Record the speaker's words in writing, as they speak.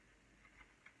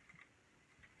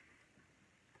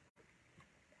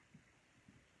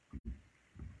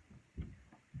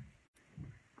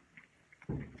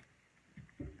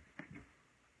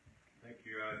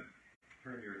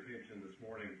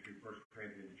morning to 1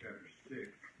 Corinthians chapter 6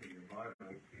 in your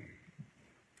Bible.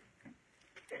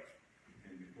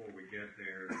 And before we get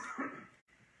there,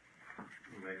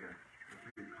 we'll make a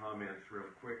few comments real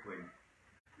quickly.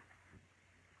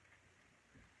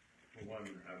 For one,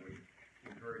 I would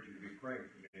encourage you to be praying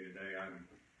for me today. I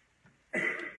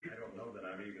don't know that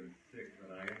I'm even sick,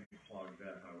 but I am clogged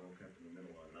up. I woke up in the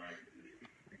middle of the night and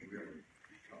just really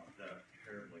stopped up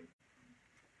terribly.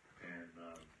 And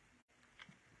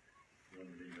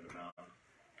wondered even about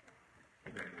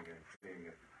checking and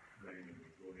seeing if Raymond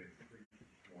would go ahead and preach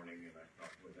this morning. And I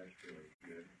thought, well, that's really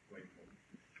good. Wait till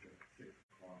 6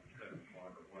 o'clock, 7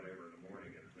 o'clock, or whatever in the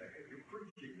morning and say, hey, you're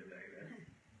preaching today.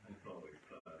 That's always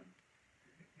fun.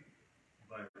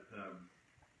 But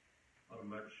on a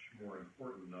much more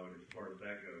important note, as far as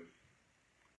that goes,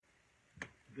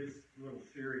 this little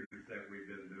series that we've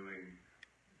been doing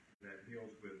that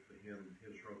deals with the hymn,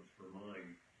 His Robes for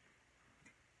Mine,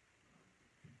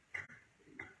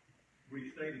 we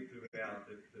stated throughout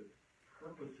that the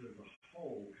purpose as a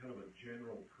whole, kind of a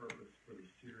general purpose for the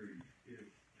series, is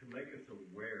to make us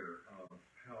aware of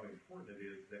how important it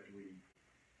is that we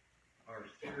are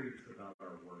serious about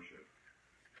our worship.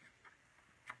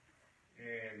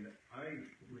 And I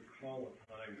recall a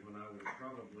time when I was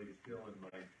probably still in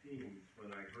my teens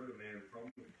when I heard a man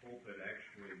from the pulpit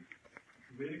actually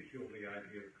ridicule the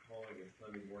idea of calling a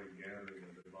Sunday morning gathering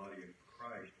of the body of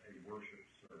Christ a worship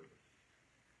service,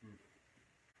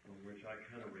 on which I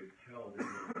kind of repelled as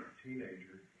a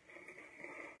teenager.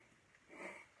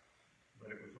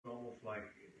 But it was almost like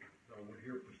we're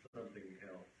here for something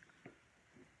else.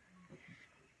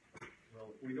 Well,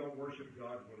 if we don't worship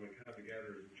God when we come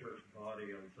together as a church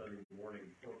body on Sunday morning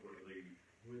corporately,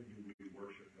 when do we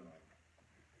worship God?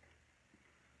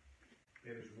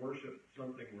 And is worship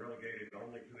something relegated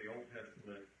only to the Old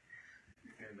Testament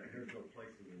and that there's no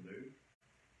place in the New?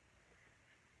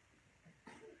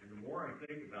 And the more I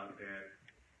think about that,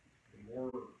 the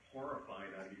more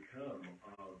horrified I become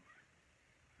of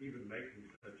even making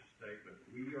such a statement.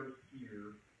 We are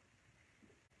here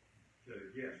to,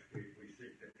 yes, we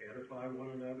seek to edify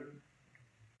one another.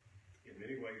 In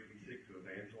many ways, we seek to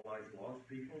evangelize lost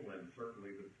people, and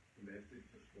certainly the message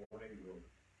this morning will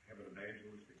have an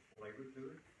evangelistic flavor to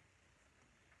it.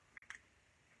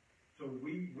 So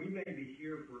we may be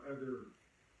here for other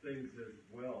things as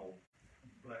well,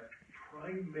 but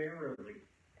primarily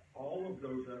all of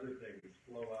those other things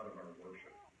flow out of our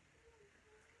worship.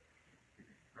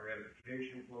 Our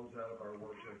edification flows out of our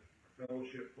worship. Our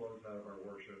fellowship flows out of our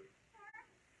worship.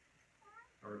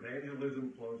 Our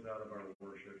evangelism flows out of our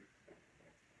worship.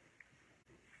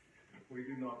 If we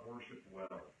do not worship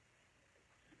well,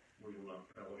 we will not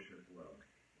fellowship well.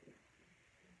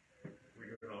 If we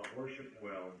do not worship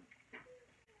well,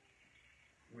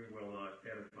 we will not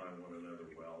edify one another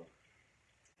well.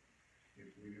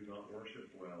 If we do not worship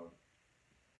well,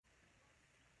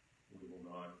 we will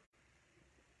not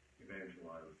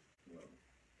evangelize well.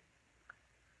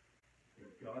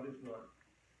 If God is not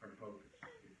our focus,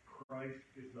 if Christ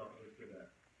is not lifted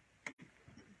up,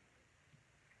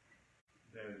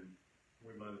 then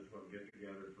we might as well get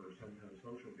together for some kind of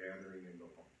social gathering and go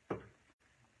home.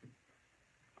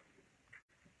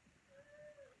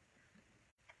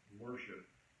 Worship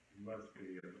must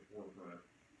be at the forefront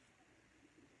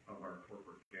of our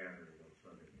corporate gathering on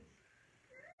Sundays.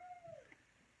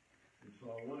 And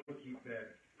so I want to keep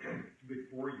that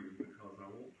before you because I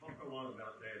won't talk a lot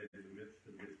about that in the midst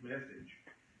of this message.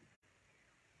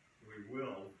 We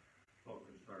will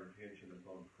focus our attention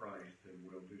upon Christ and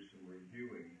we'll do some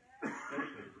reviewing,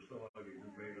 especially for some of you who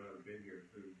may not have been here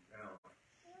throughout.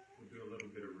 We'll do a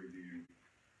little bit of review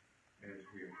as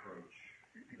we approach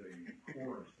the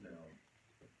chorus now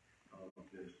of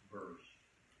this verse,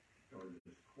 or this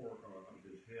of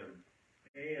this hymn.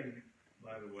 And,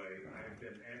 by the way, I have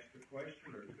been asked a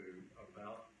question or two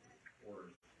about the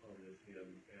chorus on this hymn,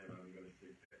 and I'm going to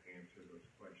seek to answer those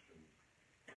questions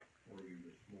for you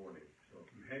this morning. So if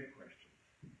you had questions,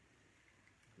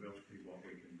 we'll see what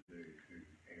we can do to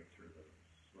answer those.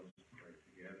 Let's pray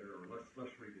together, or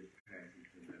let's read this passage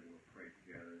and then we'll pray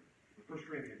together. 1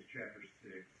 Corinthians chapter 6,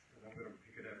 and I'm going to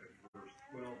pick it up at verse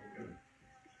 12. We're going to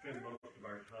spend most of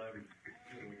our time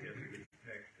when we get to this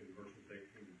text in verses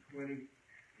 18 and 20.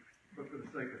 But for the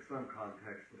sake of some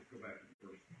context, let's go back to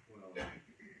verse 12.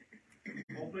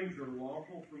 All things are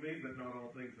lawful for me, but not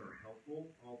all things are helpful.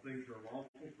 All things are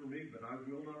lawful for me, but I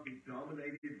will not be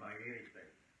dominated by anything.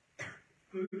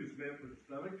 Food is meant for the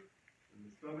stomach, and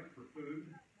the stomach for food.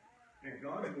 And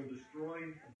God will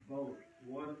destroy both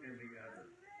one and the other.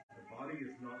 The body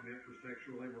is not meant for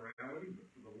sexual immorality, but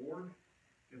for the Lord,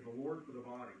 and the Lord for the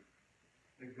body.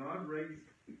 And God raised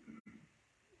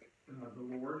of the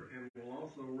Lord and will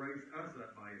also raise us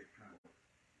up by his power.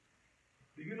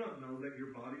 Do you not know that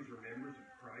your bodies are members of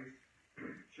Christ?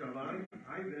 Shall I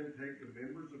then take the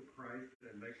members of Christ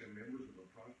and make them members of a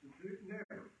prostitute?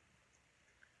 Never.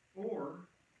 Or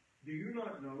do you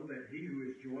not know that he who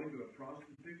is joined to a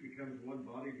prostitute becomes one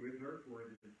body with her? For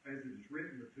as it is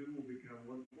written, the two will become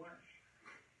one flesh.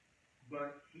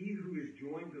 But he who is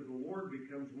joined to the Lord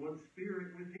becomes one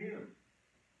spirit with him.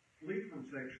 Flee from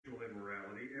sexual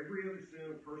immorality. Every other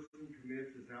sin a person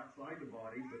commits is outside the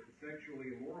body, but the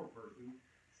sexually immoral person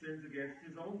sins against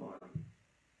his own body.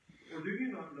 Or do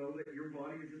you not know that your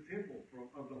body is a temple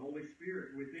of the Holy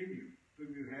Spirit within you,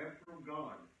 whom you have from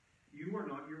God? You are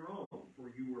not your own, for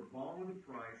you were bought with a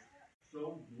price,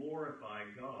 so glorify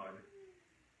God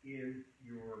in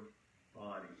your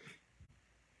body.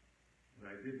 And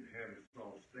I didn't have us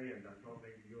all stand. I thought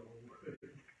maybe you all would.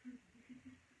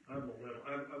 I'm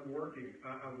working,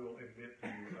 I will admit to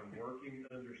you, I'm working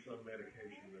under some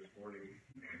medication this morning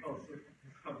because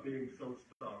of being so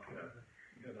stuck up.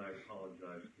 And I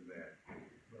apologize for that.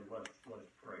 But let's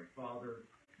pray. Father,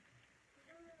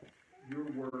 your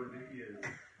word is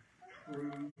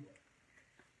true.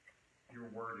 Your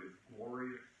word is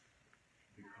glorious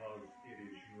because it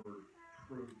is your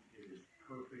truth. It is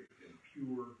perfect and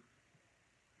pure.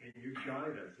 And you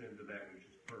guide us into that which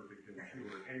is perfect and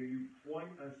pure. And you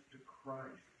point us to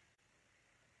Christ,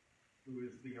 who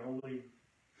is the only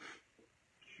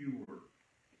cure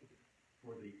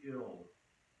for the ill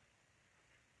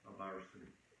of our sin.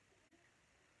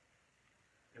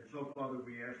 And so, Father,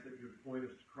 we ask that you would point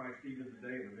us to Christ even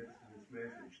today in the midst of this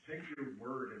message. Take your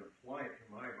word and apply it to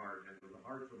my heart and to the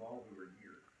hearts of all who are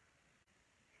here.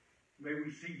 May we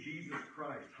see Jesus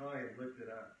Christ high and lifted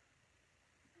up.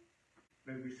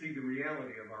 May we see the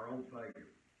reality of our own failure,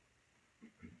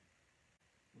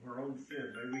 of our own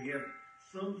sin. May we have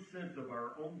some sense of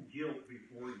our own guilt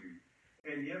before you.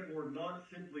 And yet, Lord, not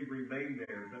simply remain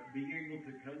there, but be able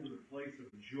to come to the place of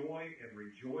joy and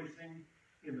rejoicing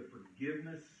in the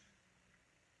forgiveness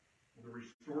and the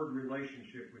restored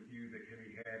relationship with you that can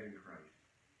be had in Christ.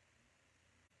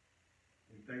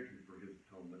 And thank you for his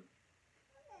atonement,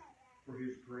 for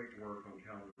his great work on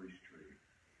Calvary's tree.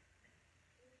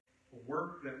 A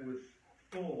work that was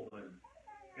full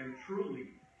and truly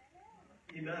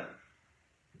enough.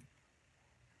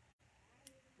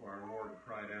 For our Lord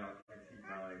cried out as he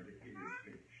died, that it is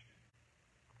finished.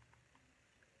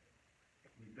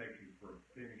 We thank you for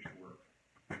finished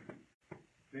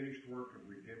work of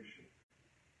redemption.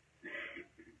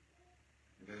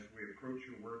 And as we approach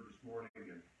your word this morning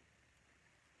and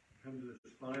come to this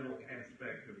final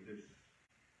aspect of this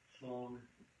song,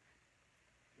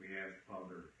 we ask,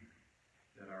 Father,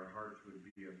 that our hearts would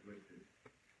be uplifted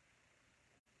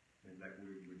and that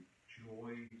we would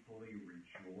joyfully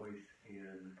rejoice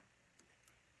in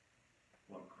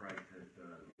what Christ has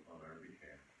done on our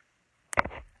behalf.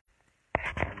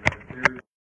 And that if there is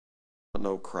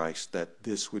no Christ, that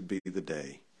this would be the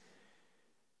day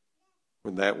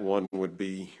when that one would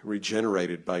be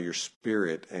regenerated by your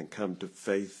Spirit and come to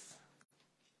faith,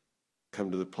 come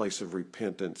to the place of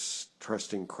repentance,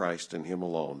 trusting Christ and him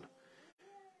alone.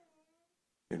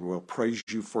 And we'll praise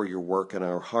you for your work in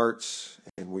our hearts,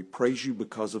 and we praise you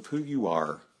because of who you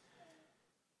are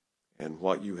and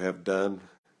what you have done.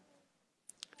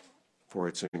 For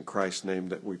it's in Christ's name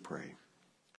that we pray.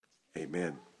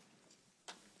 Amen.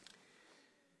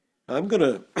 I'm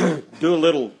going to do a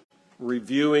little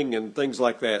reviewing and things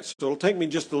like that. So it'll take me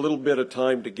just a little bit of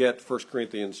time to get 1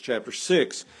 Corinthians chapter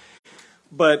 6.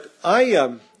 But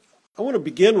I want to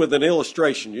begin with an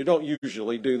illustration. You don't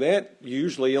usually do that. You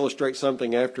usually illustrate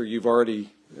something after you've already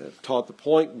taught the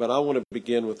point, but I want to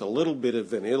begin with a little bit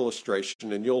of an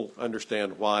illustration, and you'll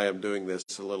understand why I'm doing this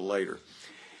a little later.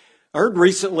 I heard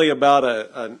recently about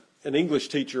an English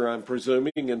teacher, I'm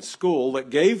presuming, in school that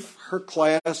gave her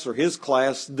class or his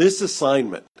class this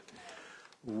assignment.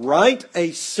 Write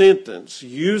a sentence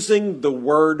using the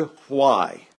word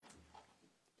why.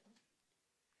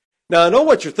 Now, I know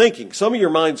what you're thinking. Some of your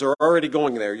minds are already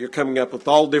going there. You're coming up with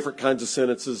all different kinds of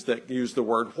sentences that use the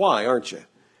word why, aren't you?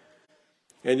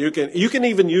 And you can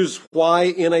even use why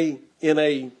in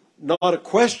a not a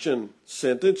question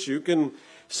sentence. You can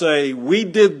say, we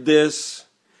did this,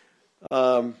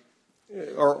 or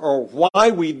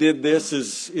why we did this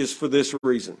is for this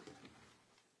reason.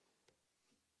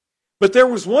 But there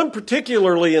was one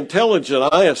particularly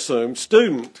intelligent, I assume,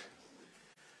 student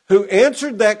who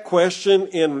answered that question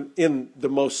in the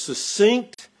most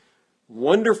succinct,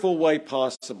 wonderful way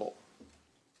possible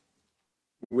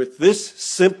with this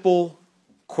simple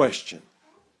question.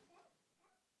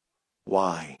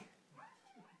 Why?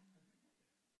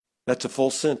 That's a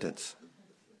full sentence.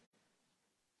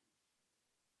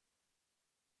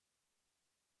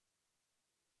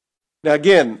 Now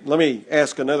again, let me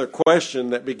ask another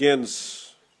question that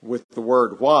begins with the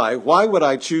word why. Why would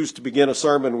I choose to begin a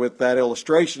sermon with that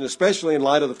illustration, especially in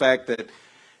light of the fact that,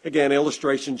 again,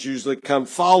 illustrations usually come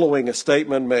following a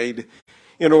statement made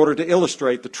in order to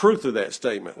illustrate the truth of that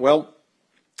statement? Well,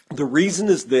 the reason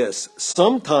is this.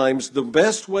 Sometimes the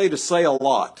best way to say a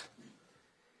lot,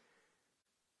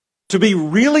 to be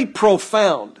really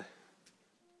profound,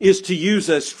 is to use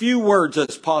as few words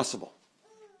as possible.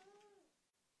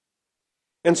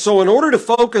 And so in order to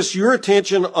focus your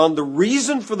attention on the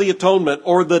reason for the atonement,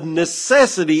 or the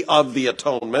necessity of the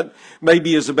atonement,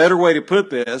 maybe is a better way to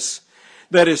put this,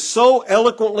 that is so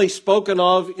eloquently spoken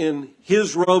of in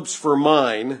His robes for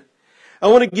mine, I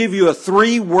want to give you a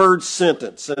 3-word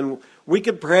sentence. And we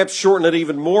could perhaps shorten it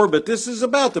even more, but this is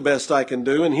about the best I can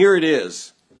do, and here it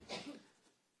is.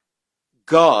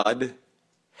 God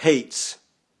hates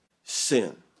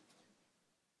sin.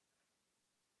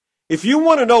 If you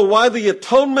want to know why the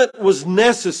atonement was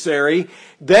necessary,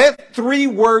 that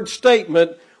 3-word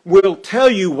statement will tell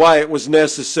you why it was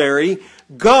necessary.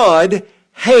 God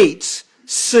hates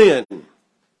sin.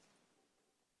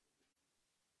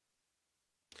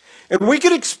 And we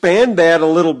could expand that a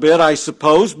little bit, I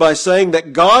suppose, by saying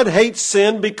that God hates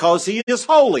sin because He is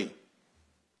holy.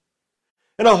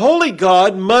 And a holy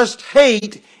God must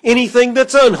hate anything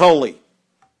that's unholy.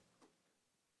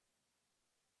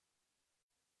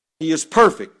 He is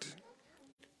perfect,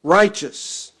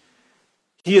 righteous.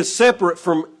 He is separate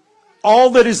from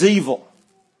all that is evil.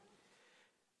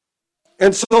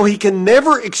 And so He can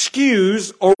never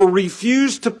excuse or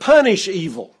refuse to punish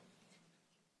evil.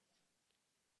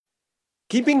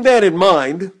 Keeping that in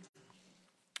mind,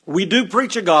 we do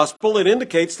preach a gospel that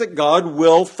indicates that God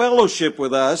will fellowship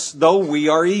with us, though we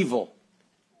are evil.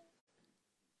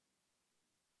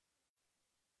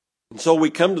 And so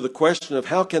we come to the question of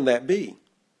how can that be?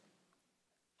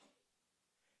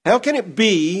 How can it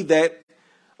be that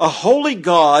a holy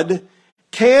God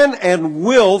can and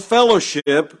will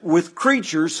fellowship with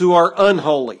creatures who are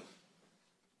unholy?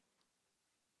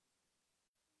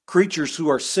 Creatures who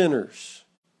are sinners?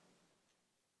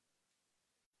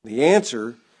 The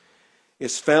answer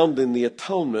is found in the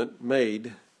atonement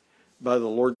made by the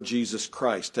Lord Jesus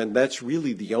Christ, and that's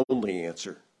really the only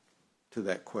answer to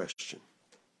that question.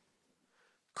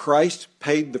 Christ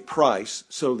paid the price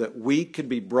so that we could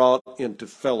be brought into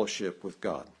fellowship with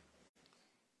God.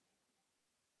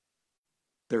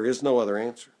 There is no other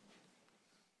answer.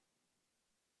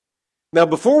 Now,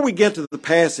 before we get to the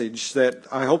passage that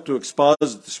I hope to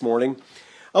exposit this morning,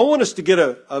 I want us to get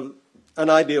an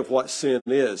idea of what sin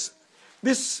is.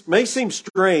 This may seem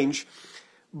strange,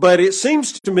 but it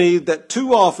seems to me that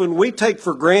too often we take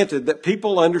for granted that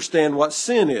people understand what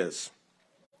sin is.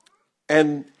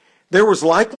 And there was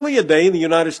likely a day in the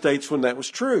United States when that was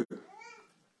true.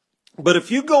 But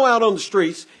if you go out on the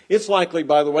streets, it's likely,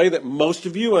 by the way, that most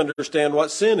of you understand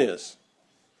what sin is.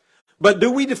 But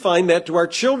do we define that to our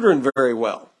children very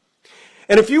well?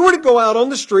 And if you were to go out on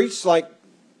the streets, like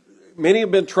many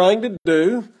have been trying to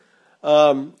do,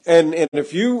 and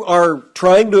if you are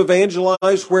trying to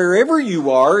evangelize wherever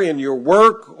you are, in your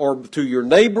work or to your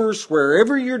neighbors,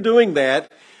 wherever you're doing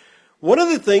that, one of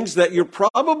the things that you're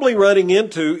probably running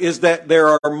into is that there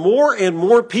are more and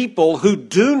more people who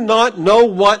do not know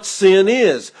what sin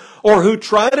is, or who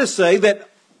try to say that,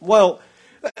 well,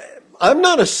 I'm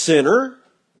not a sinner.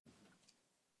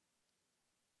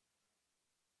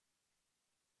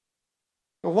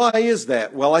 Why is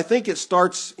that? Well, I think it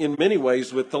starts in many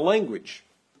ways with the language.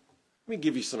 Let me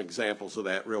give you some examples of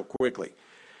that real quickly.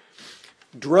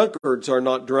 Drunkards are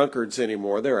not drunkards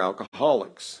anymore, they're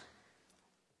alcoholics.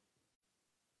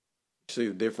 See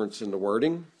the difference in the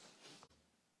wording?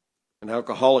 An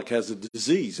alcoholic has a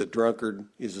disease. A drunkard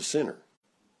is a sinner.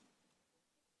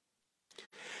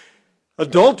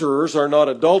 Adulterers are not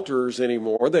adulterers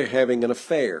anymore. They're having an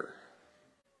affair.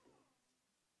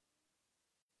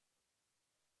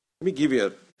 Let me give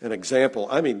you an example.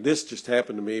 This just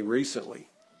happened to me recently.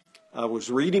 I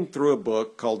was reading through a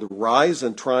book called The Rise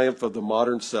and Triumph of the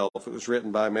Modern Self. It was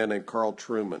written by a man named Carl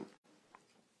Trueman.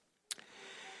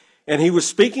 And he was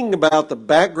speaking about the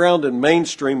background and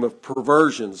mainstream of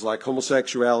perversions like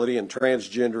homosexuality and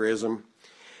transgenderism.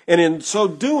 And in so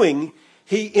doing,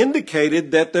 he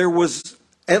indicated that there was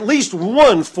at least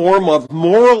one form of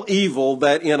moral evil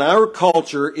that in our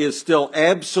culture is still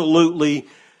absolutely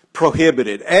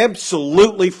prohibited,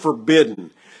 absolutely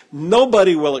forbidden.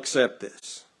 Nobody will accept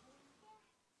this.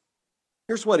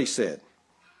 Here's what he said.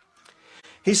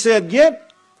 He said, "Yet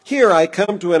here I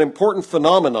come to an important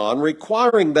phenomenon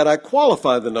requiring that I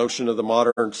qualify the notion of the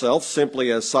modern self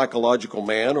simply as psychological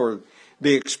man or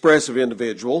the expressive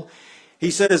individual. He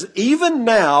says, even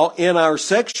now in our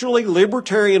sexually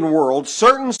libertarian world,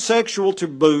 certain sexual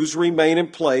taboos remain in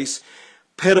place,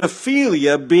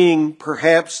 pedophilia being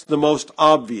perhaps the most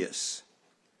obvious.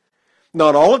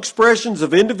 Not all expressions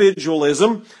of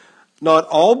individualism, not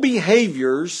all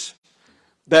behaviors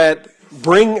that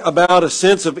bring about a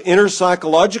sense of inner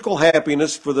psychological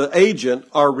happiness for the agent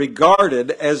are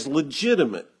regarded as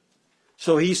legitimate.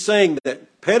 So he's saying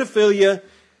that pedophilia,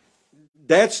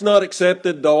 that's not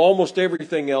accepted, though almost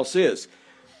everything else is.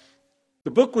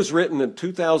 The book was written in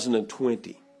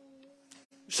 2020.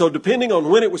 So depending on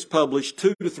when it was published,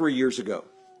 2 to 3 years ago,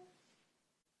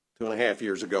 2.5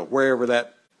 years ago, wherever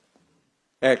that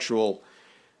actual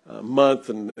month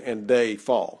and day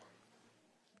fall.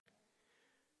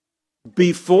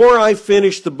 Before I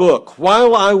finished the book,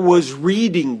 while I was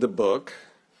reading the book,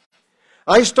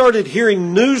 I started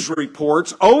hearing news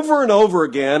reports over and over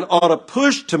again on a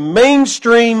push to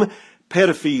mainstream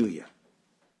pedophilia.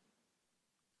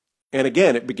 And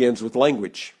again, it begins with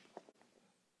language.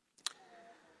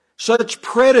 Such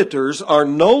predators are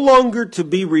no longer to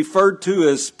be referred to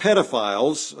as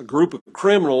pedophiles, a group of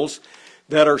criminals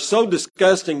that are so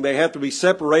disgusting they have to be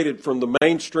separated from the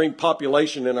mainstream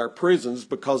population in our prisons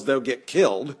because they'll get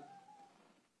killed.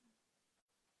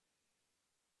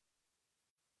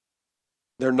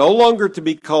 They're no longer to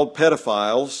be called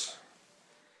pedophiles.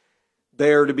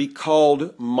 They are to be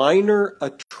called minor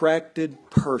attracted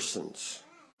persons.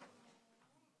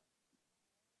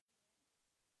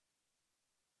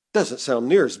 Doesn't sound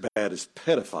near as bad as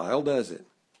pedophile, does it?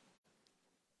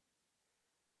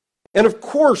 And of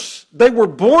course, they were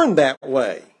born that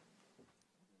way.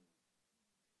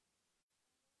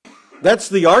 That's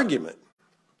the argument.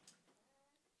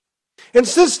 And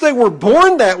since they were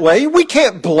born that way, we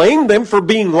can't blame them for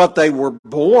being what they were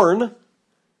born.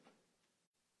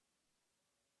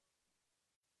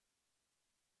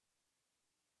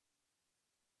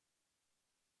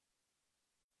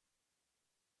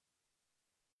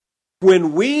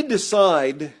 When we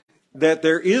decide that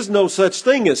there is no such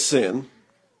thing as sin,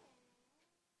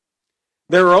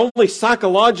 there are only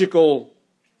psychological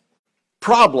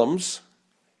problems,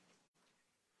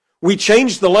 we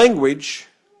change the language,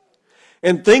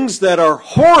 and things that are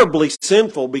horribly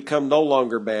sinful become no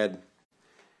longer bad.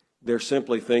 They're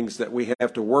simply things that we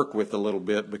have to work with a little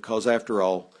bit because, after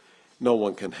all, no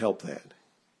one can help that.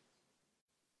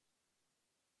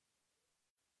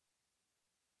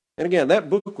 And again, that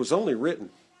book was only written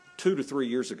 2 to 3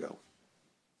 years ago.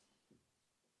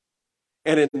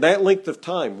 And in that length of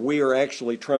time, we are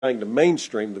actually trying to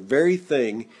mainstream the very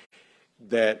thing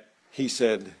that he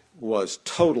said was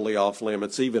totally off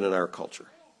limits, even in our culture.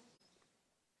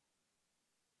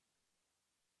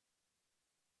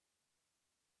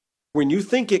 When you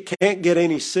think it can't get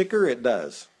any sicker, it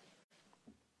does.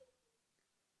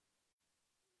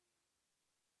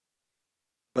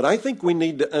 But I think we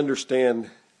need to understand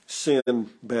sin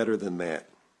better than that.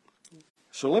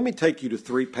 So let me take you to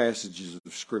 3 passages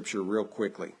of Scripture real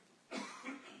quickly,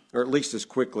 or at least as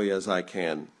quickly as I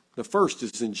can. The first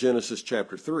is in Genesis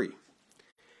chapter 3.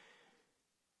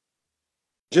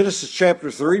 Genesis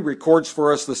chapter 3 records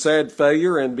for us the sad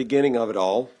failure and beginning of it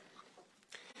all.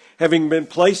 Having been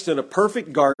placed in a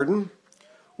perfect garden,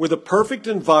 with a perfect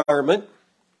environment,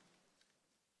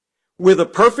 with a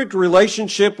perfect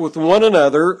relationship with one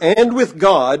another and with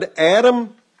God,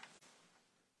 Adam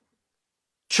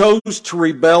chose to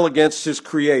rebel against his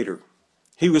Creator.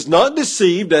 He was not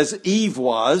deceived as Eve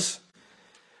was,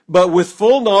 but with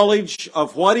full knowledge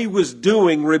of what he was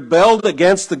doing, rebelled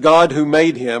against the God who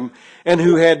made him and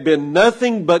who had been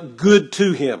nothing but good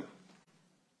to him.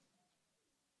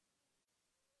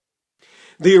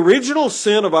 The original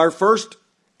sin of our first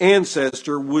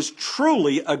ancestor was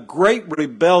truly a great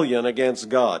rebellion against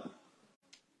God.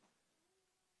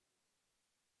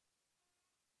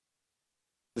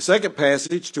 The second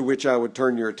passage to which I would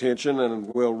turn your attention,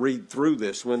 and we'll read through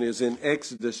this one, is in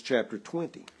Exodus chapter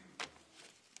 20.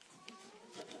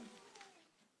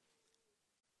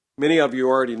 Many of you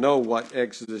already know what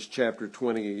Exodus chapter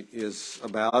 20 is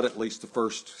about, at least the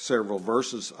first several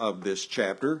verses of this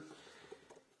chapter.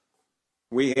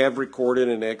 We have recorded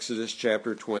in Exodus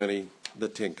chapter 20 the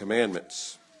 10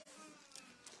 Commandments.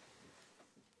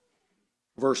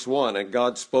 Verse 1, and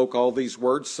God spoke all these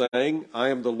words, saying, I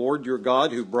am the Lord your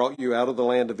God who brought you out of the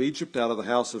land of Egypt, out of the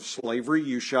house of slavery.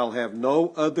 You shall have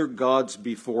no other gods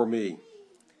before me.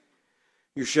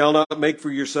 You shall not make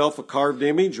for yourself a carved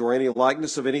image or any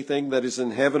likeness of anything that is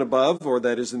in heaven above, or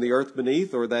that is in the earth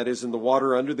beneath, or that is in the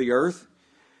water under the earth.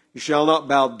 You shall not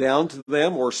bow down to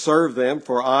them or serve them,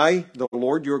 for I, the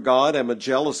Lord your God, am a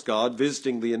jealous God,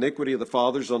 visiting the iniquity of the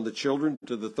fathers on the children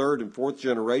to the 3rd and 4th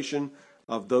generation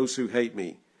of those who hate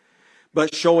me,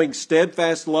 but showing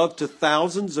steadfast love to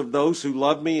thousands of those who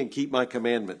love me and keep my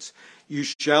commandments. You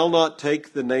shall not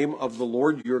take the name of the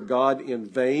Lord your God in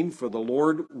vain, for the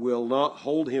Lord will not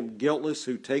hold him guiltless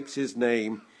who takes his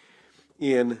name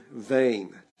in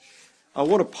vain. I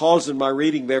want to pause in my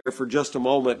reading there for just a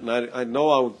moment, and I know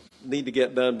I'll need to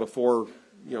get done before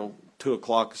 2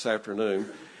 o'clock this afternoon,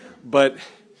 but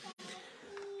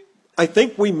I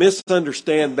think we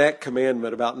misunderstand that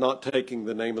commandment about not taking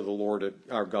the name of the Lord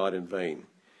our God in vain.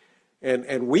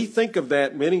 And we think of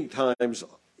that many times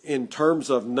in terms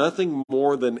of nothing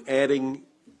more than adding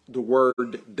the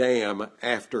word damn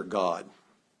after God.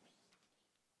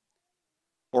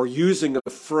 Or using a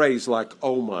phrase like,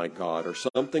 oh my God, or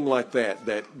something like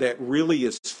that really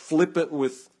is flippant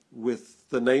with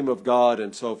the name of God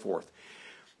and so forth.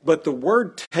 But the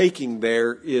word taking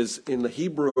there is in the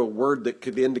Hebrew a word that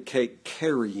could indicate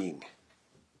carrying.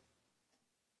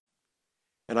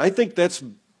 And I think that's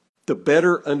the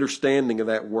better understanding of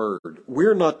that word.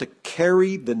 We're not to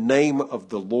carry the name of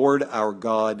the Lord our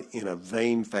God in a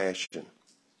vain fashion.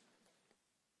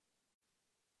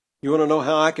 You want to know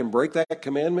how I can break that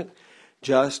commandment?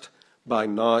 Just by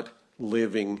not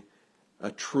living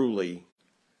a truly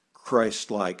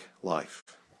Christ-like life.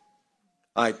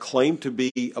 I claim to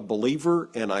be a believer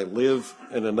and I live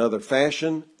in another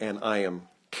fashion, and I am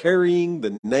carrying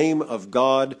the name of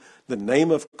God, the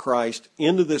name of Christ,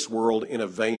 into this world in a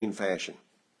vain fashion.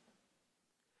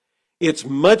 It's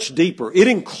much deeper. It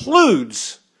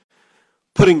includes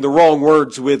putting the wrong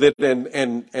words with it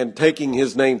and taking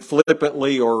his name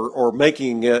flippantly or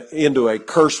making it into a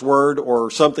curse word or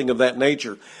something of that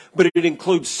nature. But it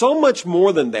includes so much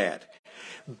more than that.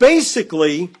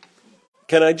 Basically,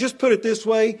 can I just put it this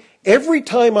way? Every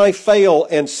time I fail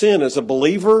and sin as a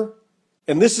believer,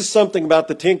 and this is something about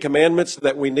the Ten Commandments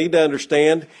that we need to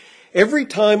understand, every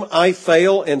time I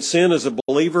fail and sin as a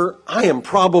believer, I am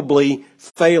probably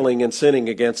failing and sinning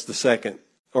against the second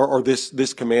or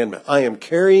this commandment. I am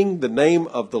carrying the name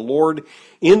of the Lord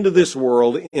into this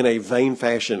world in a vain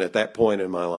fashion at that point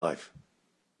in my life.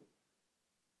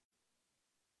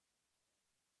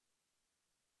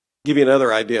 Give you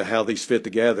another idea how these fit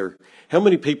together. How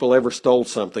many people ever stole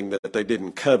something that they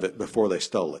didn't covet before they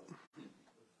stole it?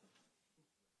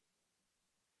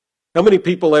 How many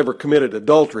people ever committed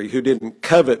adultery who didn't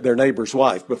covet their neighbor's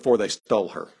wife before they stole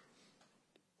her?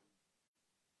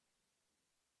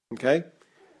 Okay?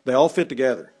 They all fit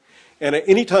together. And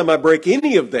anytime I break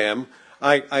any of them,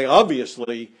 I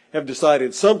obviously have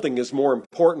decided something is more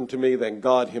important to me than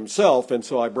God himself, and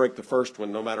so I break the first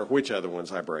one no matter which other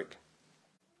ones I break.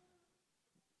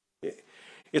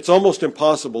 It's almost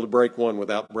impossible to break one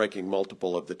without breaking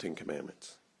multiple of the Ten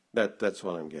Commandments. That's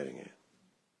what I'm getting at.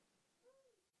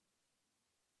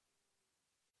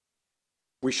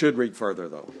 We should read further,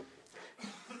 though.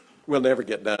 We'll never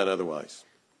get done otherwise.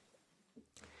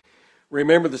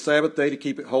 Remember the Sabbath day to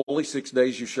keep it holy. 6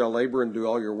 days you shall labor and do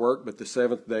all your work, but the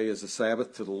seventh day is a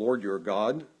Sabbath to the Lord your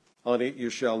God. On it you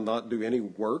shall not do any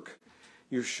work.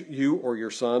 You or your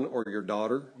son or your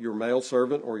daughter, your male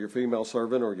servant or your female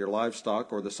servant, or your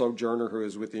livestock, or the sojourner who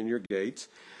is within your gates.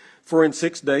 For in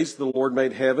 6 days the Lord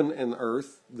made heaven and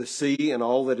earth, the sea and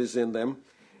all that is in them,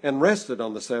 and rested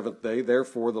on the seventh day.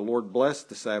 Therefore the Lord blessed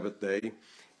the Sabbath day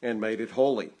and made it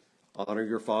holy. Honor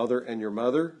your father and your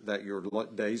mother, that your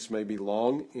days may be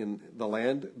long in the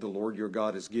land the Lord your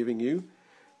God is giving you.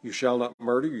 You shall not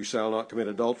murder, you shall not commit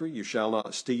adultery, you shall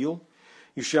not steal.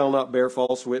 You shall not bear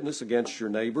false witness against your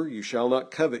neighbor. You shall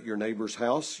not covet your neighbor's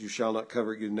house. You shall not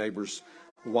covet your neighbor's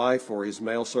wife or his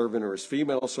male servant or his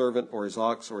female servant or his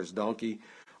ox or his donkey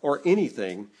or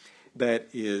anything that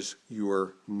is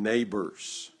your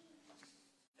neighbor's.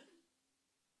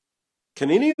 Can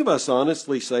any of us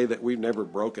honestly say that we've never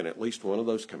broken at least one of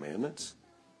those commandments?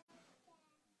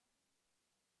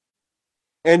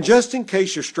 And just in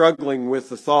case you're struggling with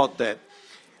the thought that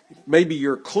maybe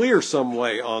you're clear some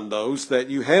way on those, that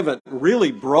you haven't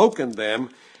really broken them,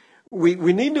 we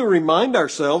need to remind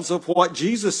ourselves of what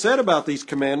Jesus said about these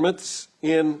commandments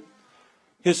in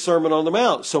his Sermon on the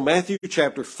Mount. So Matthew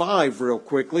chapter 5, real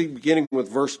quickly, beginning with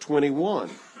verse 21.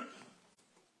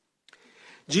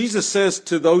 Jesus says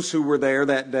to those who were there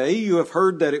that day, "You have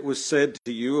heard that it was said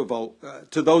to you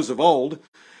to those of old,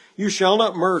 'You shall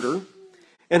not murder,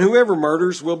 and whoever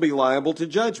murders will be liable to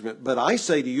judgment.' But I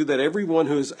say to you that everyone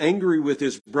who is angry with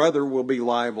his brother will be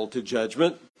liable to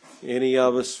judgment." Any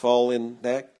of us fall in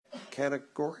that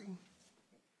category?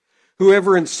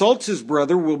 "Whoever insults his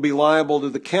brother will be liable to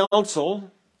the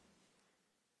council.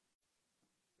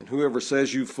 And whoever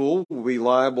says you fool will be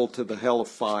liable to the hell of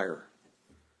fire.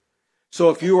 So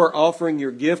if you are offering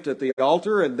your gift at the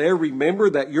altar and there remember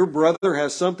that your brother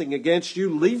has something against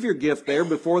you, leave your gift there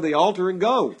before the altar and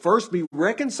go. First be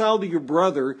reconciled to your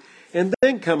brother and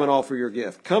then come and offer your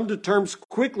gift. Come to terms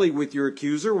quickly with your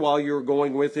accuser while you are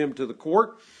going with him to the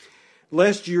court,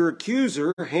 lest your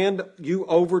accuser hand you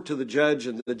over to the judge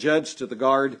and the judge to the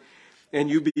guard, and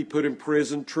you be put in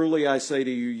prison. Truly I say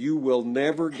to you, you will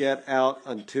never get out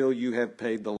until you have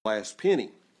paid the last penny.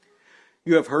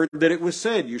 You have heard that it was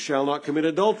said, you shall not commit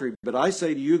adultery. But I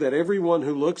say to you that everyone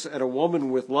who looks at a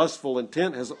woman with lustful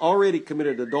intent has already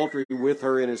committed adultery with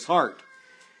her in his heart.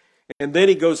 And then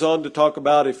he goes on to talk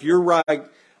about if your right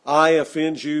eye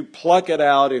offends you, pluck it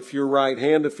out. If your right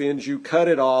hand offends you, cut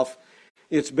it off.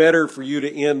 It's better for you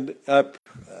to end up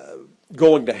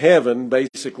going to heaven,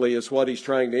 basically, is what he's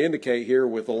trying to indicate here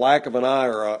with the lack of an eye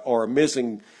or a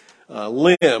missing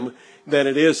limb, than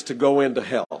it is to go into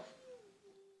hell.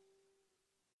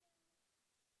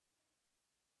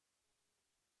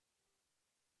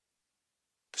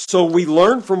 So we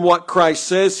learn from what Christ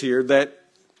says here that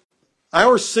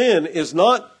our sin is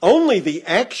not only the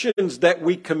actions that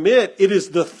we commit, it is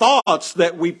the thoughts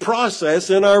that we process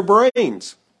in our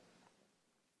brains.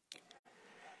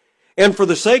 And for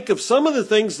the sake of some of the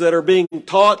things that are being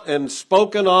taught and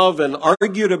spoken of and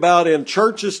argued about in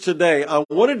churches today, I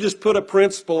want to just put a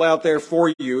principle out there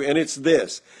for you, and it's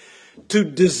this. To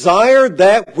desire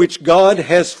that which God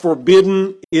has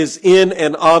forbidden is in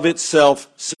and of itself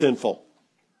sinful.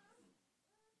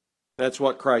 That's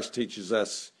what Christ teaches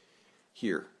us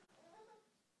here.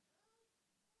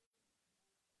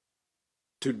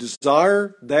 To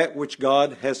desire that which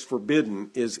God has forbidden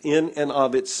is in and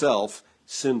of itself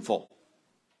sinful.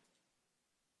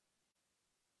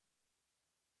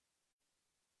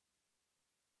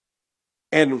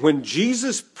 And when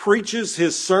Jesus preaches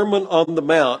his Sermon on the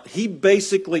Mount, he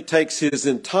basically takes his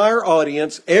entire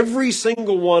audience, every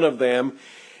single one of them,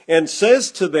 and says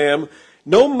to them,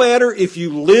 no matter if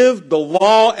you live the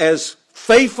law as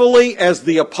faithfully as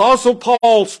the Apostle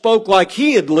Paul spoke like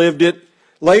he had lived it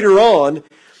later on,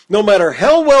 no matter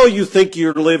how well you think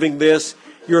you're living this,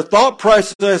 your thought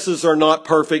processes are not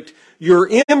perfect, you're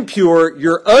impure,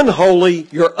 you're unholy,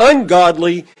 you're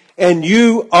ungodly, and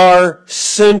you are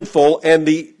sinful, and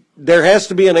there has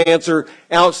to be an answer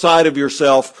outside of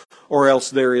yourself, or else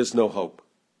there is no hope.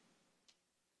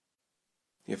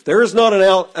 If there is not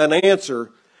an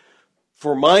answer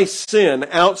for my sin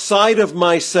outside of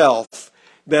myself,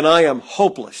 then I am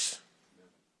hopeless.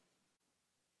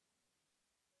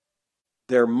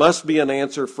 There must be an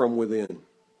answer from within.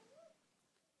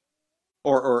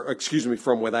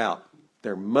 From without.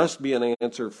 There must be an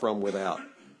answer from without.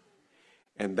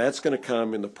 And that's going to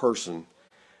come in the person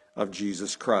of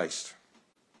Jesus Christ.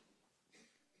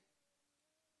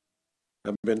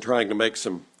 I've been trying to make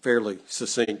some fairly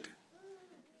succinct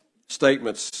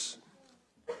statements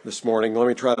this morning. Let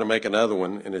me try to make another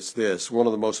one, and it's this. One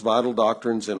of the most vital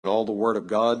doctrines in all the Word of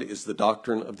God is the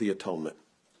doctrine of the atonement.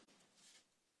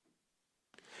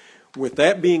 With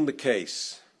that being the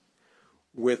case,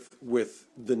 with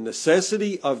the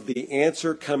necessity of the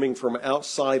answer coming from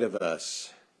outside of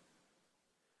us,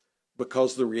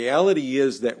 because the reality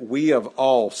is that we have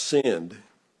all sinned.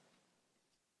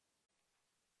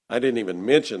 I didn't even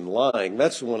mention lying.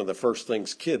 That's one of the first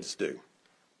things kids do.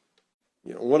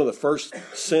 You know, one of the first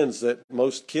sins that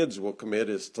most kids will commit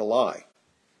is to lie.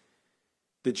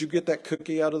 Did you get that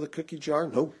cookie out of the cookie jar?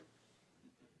 No.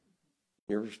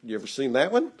 You ever seen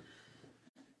that one?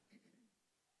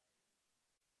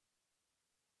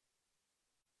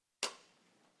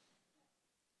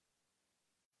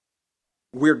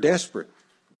 We're desperate.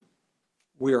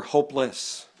 We are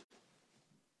hopeless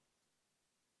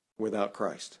without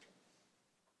Christ.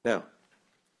 Now,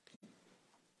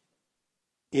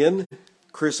 in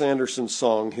Chris Anderson's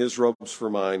song, His Robes for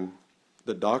Mine,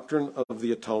 the doctrine of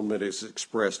the atonement is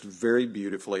expressed very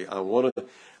beautifully. I want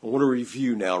to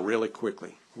review now really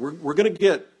quickly. We're going to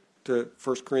get to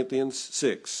 1 Corinthians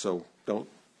 6, so don't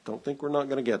think we're not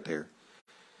going to get there.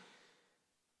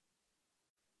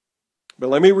 But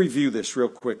let me review this real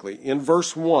quickly. In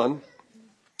verse 1,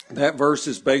 that verse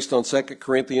is based on 2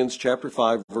 Corinthians chapter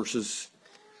 5, verses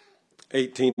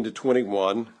 18 to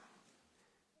 21,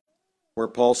 where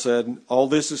Paul said, all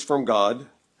this is from God,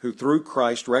 who through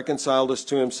Christ reconciled us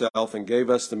to himself and gave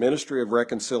us the ministry of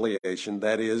reconciliation.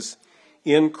 That is,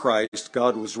 in Christ,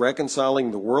 God was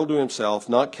reconciling the world to himself,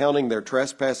 not counting their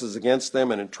trespasses against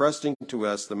them, and entrusting to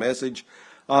us the message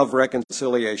of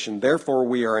reconciliation. Therefore,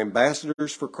 we are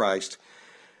ambassadors for Christ,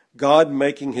 God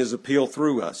making his appeal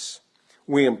through us.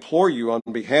 We implore you on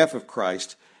behalf of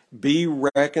Christ, be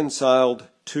reconciled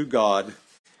to God.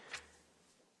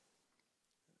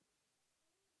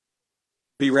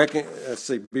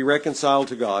 be reconciled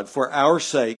to God. For our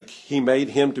sake, he made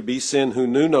him to be sin who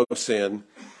knew no sin,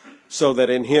 so that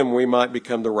in him we might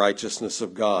become the righteousness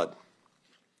of God.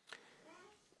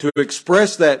 To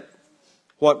express that,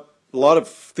 what a lot of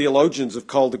theologians have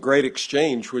called the Great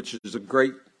Exchange, which is a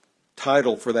great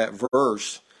title for that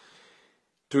verse,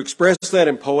 to express that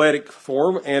in poetic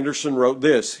form, Anderson wrote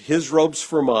this: his robes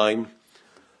for mine,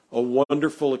 a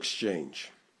wonderful exchange.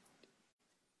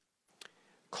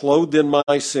 Clothed in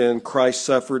my sin, Christ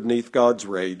suffered neath God's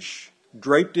rage.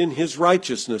 Draped in his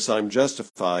righteousness, I'm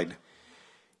justified.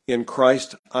 In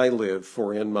Christ I live,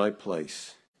 for in my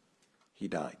place he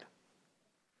died.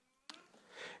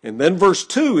 And then verse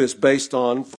 2 is based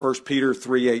on 1 Peter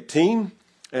 3:18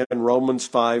 and Romans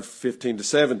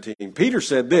 5:15-17. Peter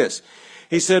said this.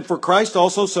 He said, for Christ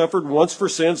also suffered once for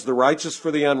sins, the righteous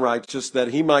for the unrighteous, that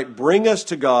he might bring us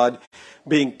to God,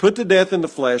 being put to death in the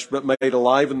flesh, but made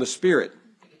alive in the spirit.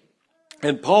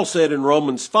 And Paul said in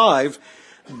Romans 5,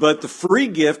 but the free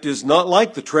gift is not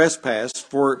like the trespass,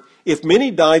 for if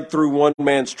many died through one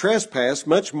man's trespass,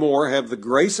 much more have the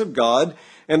grace of God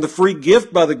and the free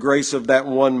gift by the grace of that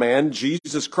one man,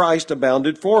 Jesus Christ,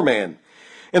 abounded for man.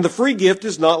 And the free gift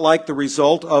is not like the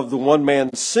result of the one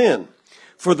man's sin.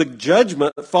 For the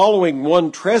judgment following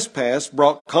one trespass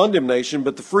brought condemnation,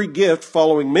 but the free gift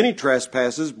following many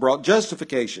trespasses brought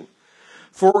justification.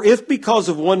 For if because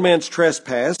of one man's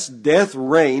trespass death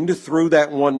reigned through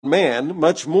that one man,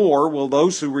 much more will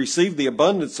those who receive the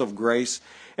abundance of grace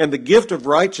and the gift of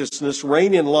righteousness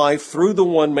reign in life through the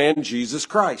one man, Jesus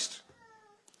Christ.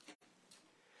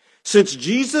 Since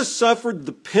Jesus suffered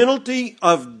the penalty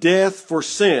of death for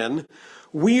sin,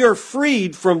 we are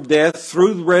freed from death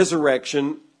through the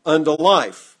resurrection unto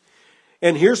life.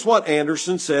 And here's what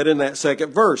Anderson said in that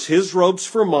second verse. His robes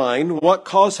for mine, what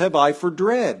cause have I for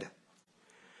dread?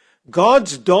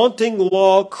 God's daunting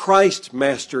law Christ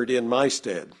mastered in my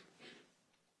stead.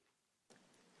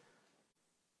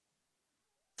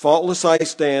 Faultless I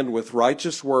stand with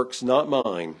righteous works not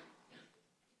mine,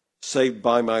 saved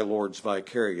by my Lord's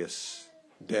vicarious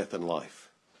death and life.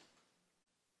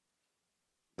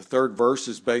 The third verse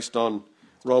is based on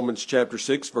Romans chapter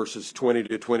 6, verses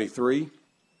 20-23.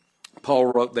 Paul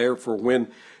wrote there, for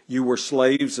when you were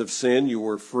slaves of sin, you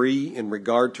were free in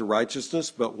regard to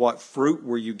righteousness, but what fruit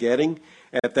were you getting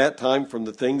at that time from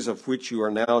the things of which you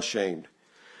are now ashamed?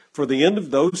 For the end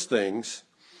of those things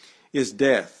is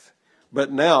death.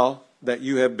 But now that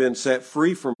you have been set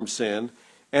free from sin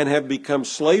and have become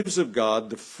slaves of God,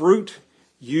 the fruit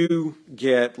you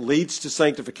get leads to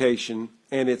sanctification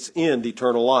and its end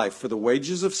eternal life. For the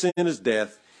wages of sin is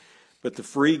death, but the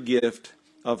free gift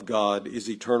of God is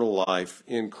eternal life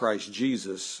in Christ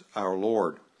Jesus our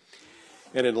Lord.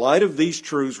 And in light of these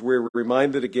truths, we're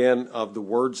reminded again of the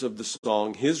words of the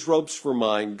song, his robes for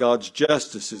mine, God's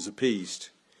justice is appeased.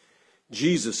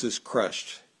 Jesus is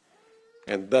crushed,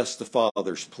 and thus the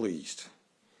Father's pleased.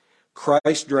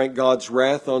 Christ drank God's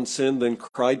wrath on sin, then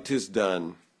cried, 'tis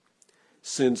done.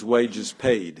 Sin's wages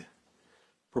paid,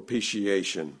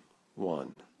 propitiation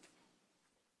won.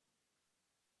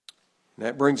 And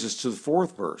that brings us to the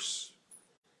fourth verse,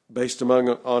 based among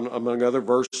other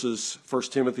verses, 1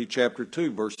 Timothy chapter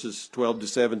 2, verses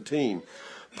 12-17.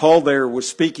 Paul there was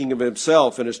speaking of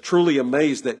himself and is truly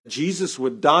amazed that Jesus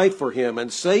would die for him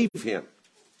and save him.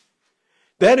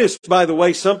 That is, by the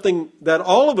way, something that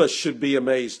all of us should be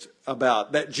amazed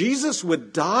about. That Jesus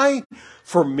would die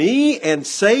for me and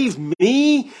save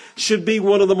me should be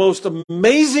one of the most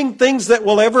amazing things that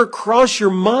will ever cross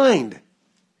your mind.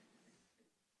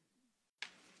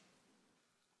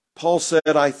 Paul said,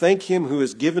 I thank him who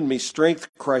has given me strength,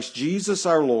 Christ Jesus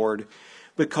our Lord,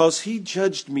 because he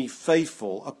judged me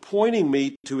faithful, appointing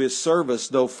me to his service,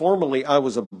 though formerly I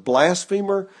was a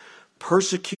blasphemer,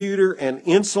 persecutor, and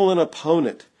insolent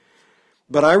opponent.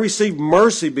 But I received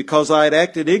mercy because I had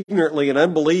acted ignorantly in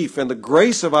unbelief, and the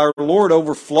grace of our Lord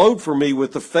overflowed for me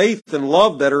with the faith and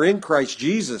love that are in Christ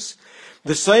Jesus.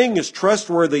 The saying is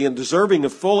trustworthy and deserving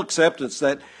of full acceptance,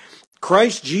 that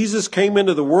Christ Jesus came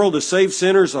into the world to save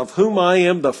sinners, of whom I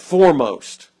am the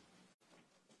foremost.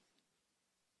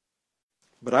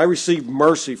 But I received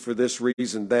mercy for this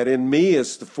reason, that in me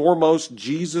as the foremost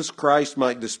Jesus Christ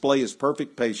might display his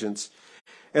perfect patience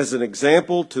as an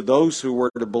example to those who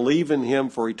were to believe in him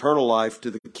for eternal life,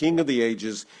 to the King of the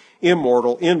ages,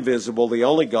 immortal, invisible, the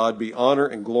only God, be honor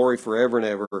and glory forever and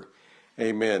ever.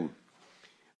 Amen.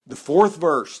 The fourth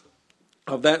verse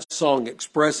of that song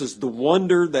expresses the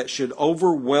wonder that should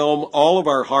overwhelm all of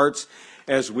our hearts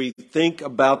as we think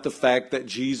about the fact that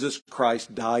Jesus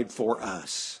Christ died for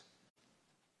us.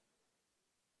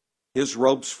 His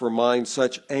robes for mine,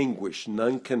 such anguish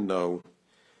none can know.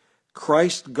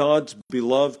 Christ, God's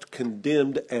beloved,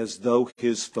 condemned as though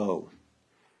his foe.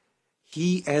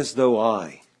 He as though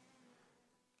I,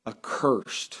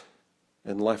 accursed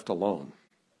and left alone.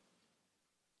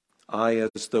 I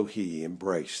as though he,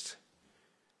 embraced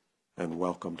and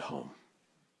welcomed home.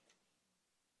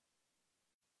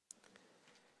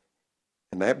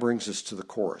 And that brings us to the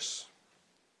chorus.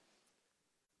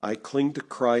 I cling to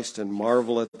Christ and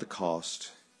marvel at the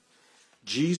cost.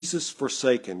 Jesus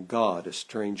forsaken, God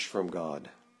estranged from God.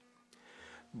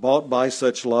 Bought by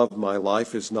such love, my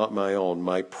life is not my own.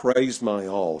 My praise, my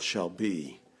all shall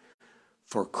be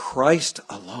for Christ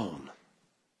alone.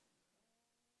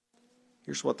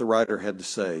 Here's what the writer had to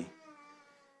say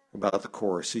about the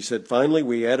chorus. He said, finally,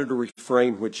 we added a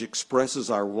refrain which expresses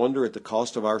our wonder at the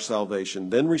cost of our salvation,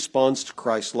 then responds to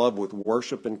Christ's love with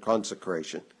worship and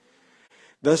consecration.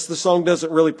 Thus, the song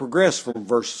doesn't really progress from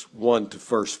verse 1 to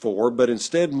verse 4, but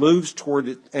instead moves toward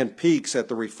it and peaks at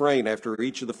the refrain after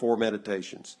each of the four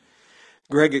meditations.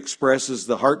 Greg expresses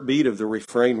the heartbeat of the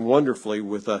refrain wonderfully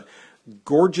with a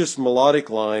gorgeous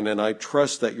melodic line, and I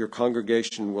trust that your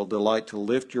congregation will delight to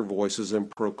lift your voices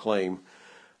and proclaim,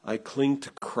 I cling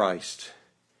to Christ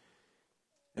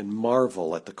and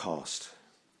marvel at the cost.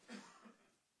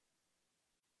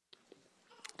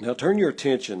 Now turn your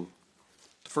attention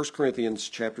to 1 Corinthians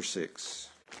chapter 6.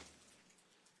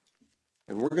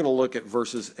 And we're going to look at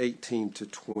verses 18 to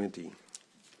 20.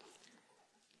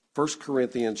 1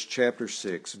 Corinthians chapter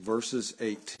 6, verses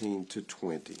 18 to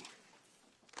 20.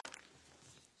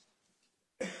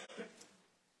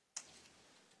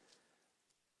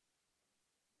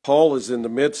 Paul is in the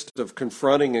midst of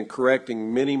confronting and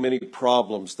correcting many, many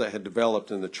problems that had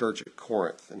developed in the church at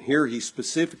Corinth. And here he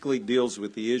specifically deals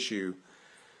with the issue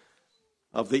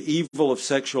of the evil of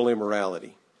sexual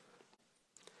immorality.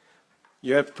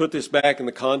 You have to put this back in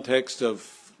the context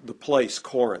of the place,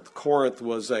 Corinth. Corinth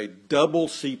was a double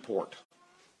seaport.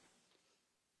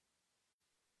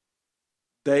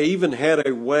 They even had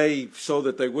a way so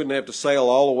that they wouldn't have to sail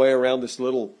all the way around this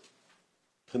little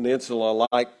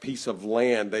peninsula-like piece of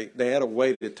land. They had a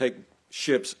way to take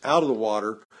ships out of the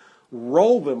water,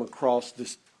 roll them across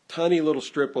this tiny little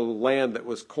strip of land that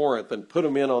was Corinth, and put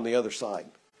them in on the other side.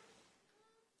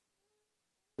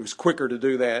 It was quicker to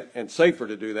do that and safer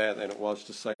to do that than it was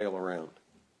to sail around.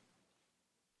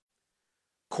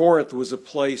 Corinth was a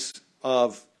place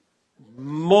of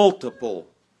multiple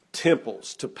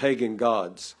temples to pagan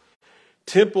gods.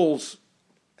 Temples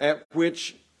at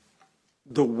which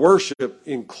the worship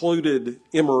included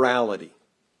immorality.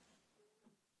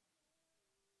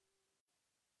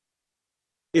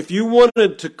 If you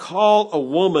wanted to call a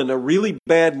woman a really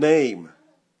bad name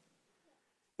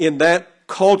in that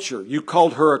culture, you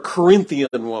called her a Corinthian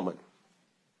woman.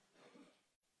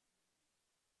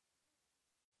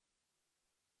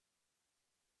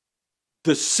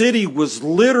 The city was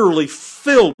literally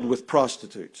filled with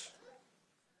prostitutes.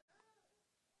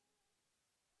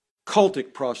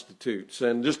 Cultic prostitutes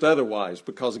and just otherwise,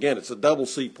 because again, it's a double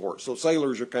seaport, so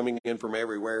sailors are coming in from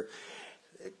everywhere.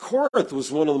 Corinth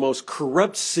was one of the most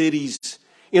corrupt cities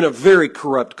in a very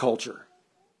corrupt culture.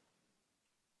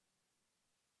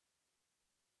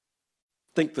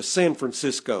 Think the San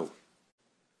Francisco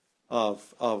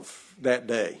of that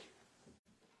day,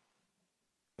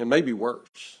 and maybe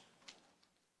worse.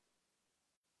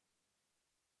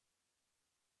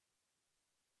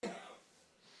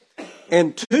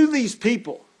 And to these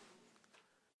people,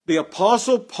 the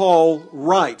Apostle Paul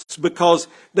writes, because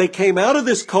they came out of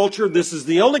this culture, this is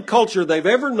the only culture they've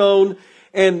ever known,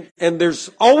 and there's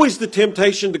always the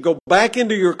temptation to go back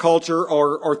into your culture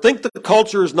or think that the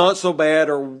culture is not so bad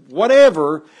or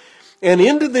whatever. And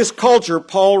into this culture,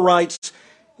 Paul writes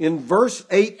in verse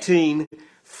 18,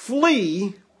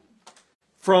 flee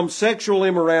from sexual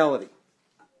immorality.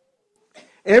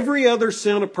 Every other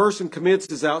sin a person commits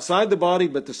is outside the body,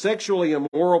 but the sexually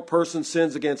immoral person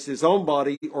sins against his own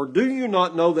body. Or do you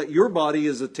not know that your body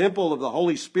is a temple of the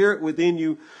Holy Spirit within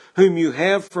you, whom you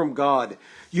have from God?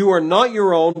 You are not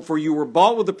your own, for you were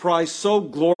bought with a price, so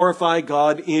glorify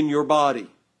God in your body.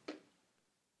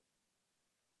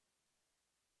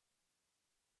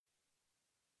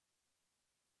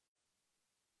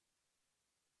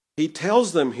 He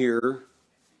tells them here,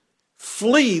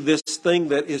 flee this thing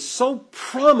that is so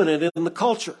prominent in the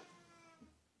culture.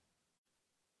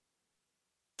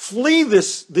 Flee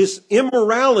this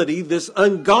immorality, this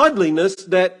ungodliness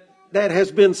that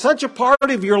has been such a part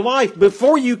of your life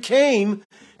before you came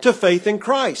to faith in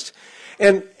Christ.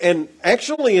 And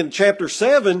actually in chapter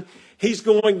 7, he's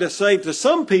going to say to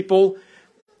some people,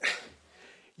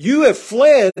 you have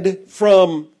fled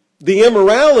from the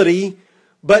immorality,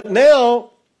 but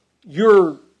now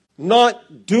you're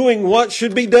not doing what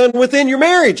should be done within your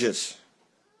marriages.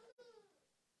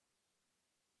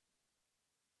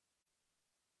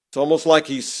 It's almost like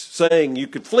he's saying you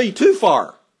could flee too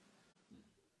far.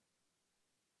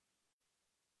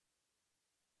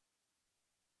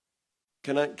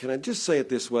 Can I just say it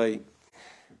this way?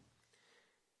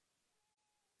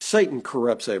 Satan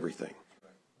corrupts everything.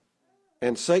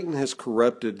 And Satan has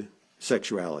corrupted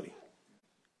sexuality.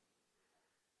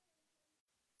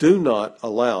 Do not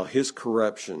allow his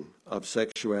corruption of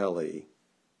sexuality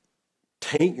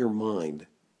taint your mind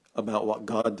about what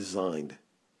God designed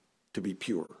to be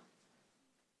pure.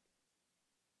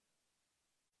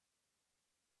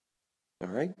 All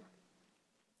right?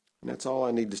 And that's all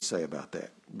I need to say about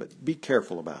that. But be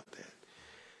careful about that.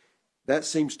 That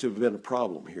seems to have been a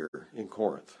problem here in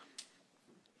Corinth.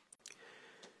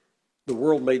 The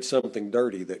world made something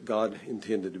dirty that God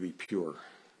intended to be pure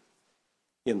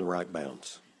in the right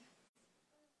bounds.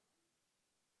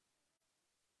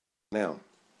 Now,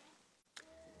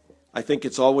 I think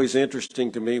it's always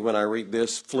interesting to me when I read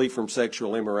this, flee from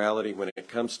sexual immorality. When it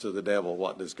comes to the devil,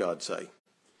 what does God say?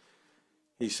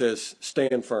 He says,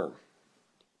 stand firm.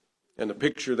 And the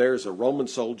picture there is a Roman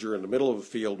soldier in the middle of a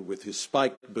field with his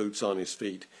spiked boots on his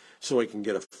feet so he can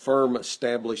get a firm,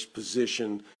 established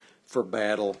position for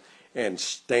battle and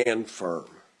stand firm.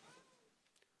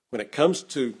 When it comes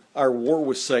to our war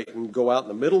with Satan, go out in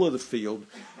the middle of the field,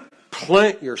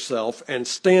 plant yourself, and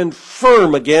stand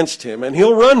firm against him, and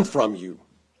he'll run from you.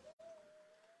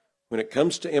 When it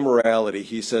comes to immorality,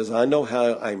 he says, I know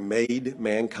how I made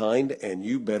mankind, and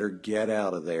you better get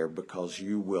out of there because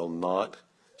you will not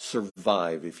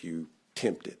survive if you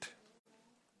tempt it.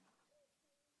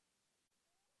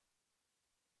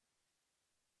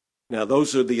 Now,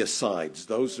 those are the asides.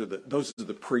 Those are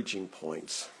the preaching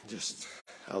points. Just,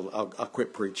 I'll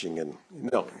quit preaching and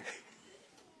no,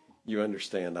 you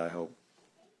understand, I hope.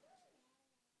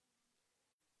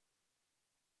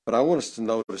 But I want us to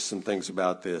notice some things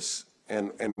about this,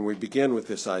 and we begin with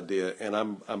this idea, and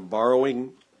I'm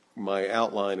borrowing my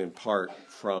outline in part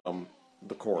from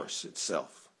the chorus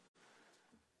itself.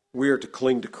 We are to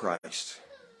cling to Christ.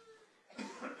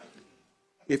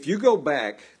 If you go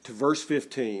back to verse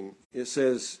 15, it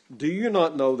says, do you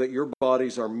not know that your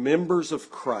bodies are members of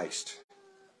Christ?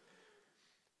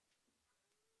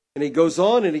 And he goes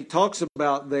on and he talks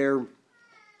about there,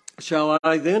 shall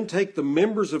I then take the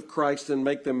members of Christ and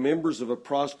make them members of a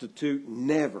prostitute?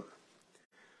 Never.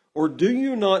 Or do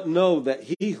you not know that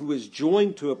he who is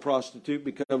joined to a prostitute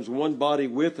becomes one body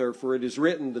with her? For it is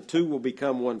written, the two will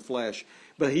become one flesh.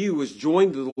 But he who is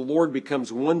joined to the Lord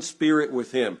becomes one spirit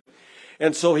with him.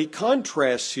 And so he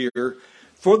contrasts here,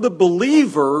 for the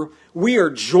believer, we are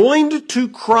joined to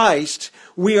Christ.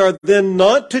 We are then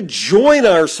not to join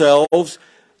ourselves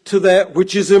to that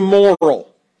which is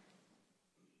immoral.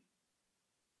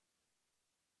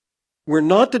 We're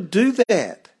not to do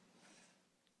that.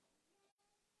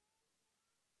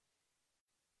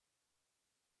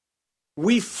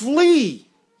 We flee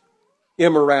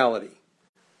immorality.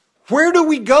 Where do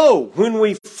we go when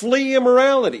we flee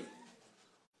immorality?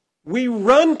 We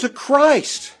run to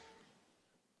Christ.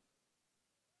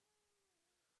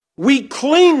 We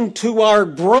cling to our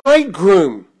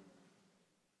bridegroom.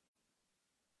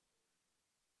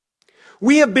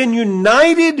 We have been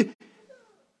united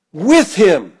with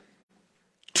him,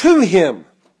 to him,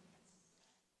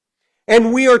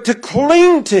 and we are to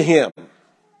cling to him.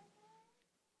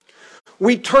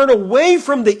 We turn away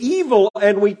from the evil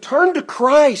and we turn to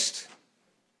Christ.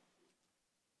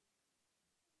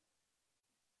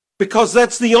 Because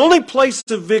that's the only place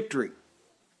of victory.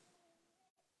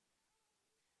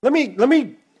 Let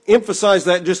me emphasize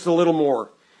that just a little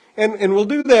more. And we'll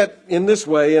do that in this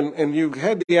way, and you've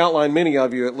had the outline, many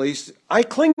of you at least. I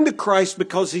cling to Christ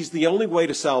because he's the only way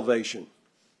to salvation.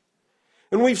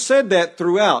 And we've said that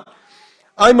throughout.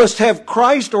 I must have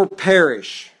Christ or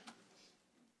perish.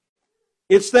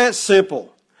 It's that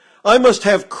simple. I must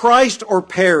have Christ or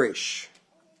perish.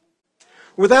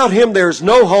 Without him there is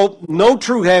no hope, no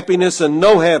true happiness, and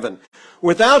no heaven.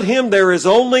 Without him there is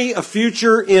only a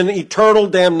future in eternal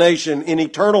damnation, in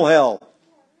eternal hell.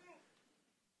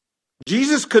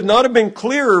 Jesus could not have been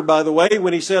clearer, by the way,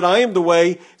 when he said, I am the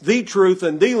way, the truth,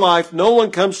 and the life. No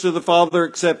one comes to the Father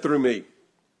except through me.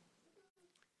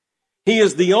 He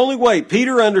is the only way.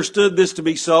 Peter understood this to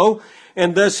be so,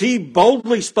 and thus he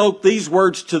boldly spoke these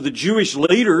words to the Jewish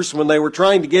leaders when they were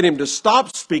trying to get him to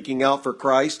stop speaking out for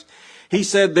Christ. He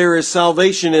said, there is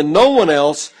salvation in no one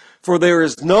else, for there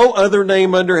is no other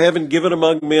name under heaven given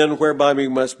among men whereby we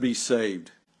must be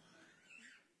saved.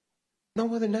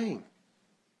 No other name.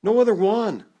 No other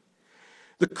one.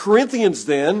 The Corinthians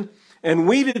then, And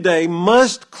we today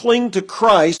must cling to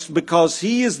Christ because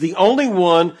He is the only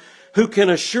one who can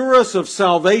assure us of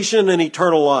salvation and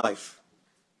eternal life.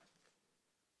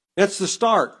 That's the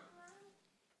start.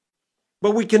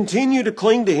 But we continue to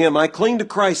cling to Him. I cling to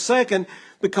Christ second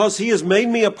because He has made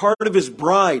me a part of His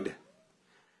bride.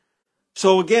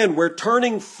 So again, we're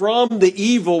turning from the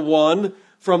evil one,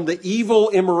 from the evil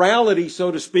immorality,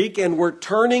 so to speak, and we're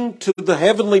turning to the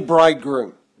heavenly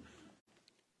bridegroom.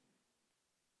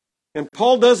 And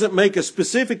Paul doesn't make a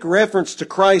specific reference to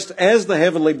Christ as the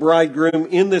heavenly bridegroom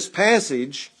in this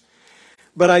passage,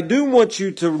 but I do want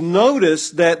you to notice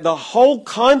that the whole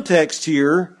context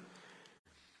here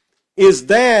is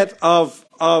that of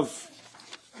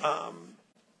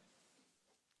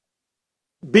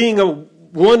being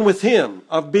one with Him,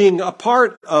 of being a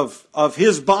part of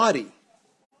His body.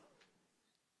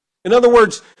 In other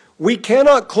words, we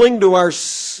cannot cling to our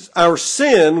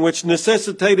sin, which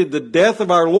necessitated the death of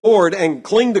our Lord, and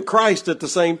cling to Christ at the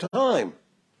same time.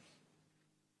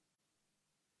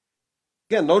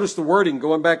 Again, notice the wording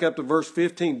going back up to verse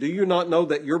 15. Do you not know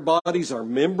that your bodies are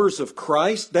members of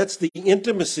Christ? That's the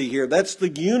intimacy here. That's the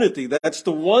unity. That's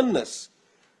the oneness.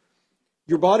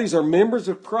 Your bodies are members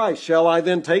of Christ. Shall I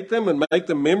then take them and make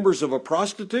them members of a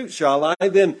prostitute? Shall I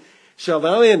then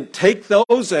take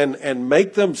those and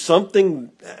make them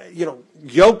something,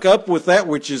 yoke up with that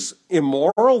which is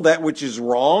immoral, that which is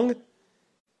wrong?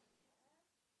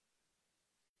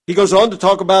 He goes on to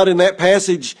talk about in that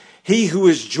passage, he who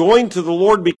is joined to the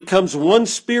Lord becomes one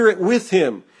spirit with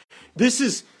Him. This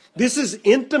is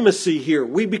intimacy here.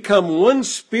 We become one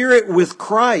spirit with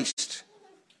Christ.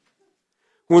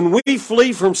 When we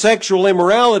flee from sexual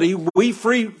immorality, we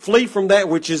flee from that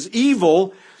which is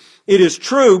evil. It is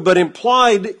true, but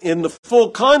implied in the full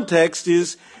context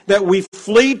is that we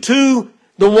flee to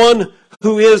the one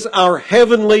who is our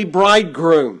heavenly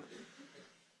bridegroom.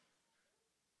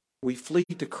 We flee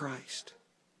to Christ.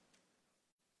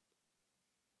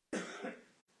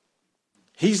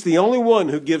 He's the only one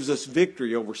who gives us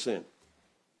victory over sin.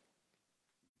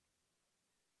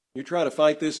 You try to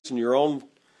fight this in your own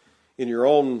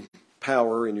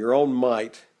power, in your own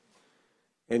might,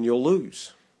 and you'll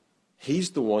lose.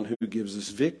 He's the one who gives us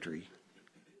victory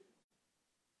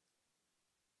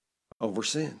over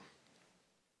sin.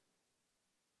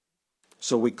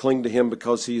 So we cling to Him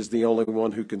because He is the only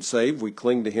one who can save. We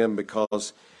cling to Him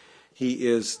because He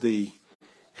is the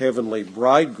heavenly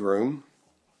bridegroom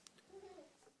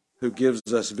who gives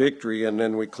us victory. And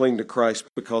then we cling to Christ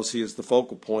because He is the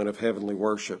focal point of heavenly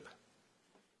worship.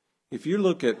 If you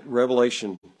look at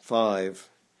Revelation 5,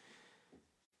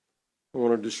 I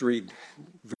want to just read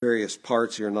various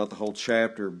parts here, not the whole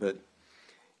chapter, but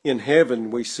in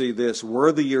heaven we see this: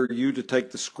 worthy are you to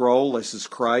take the scroll, this is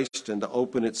Christ, and to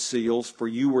open its seals, for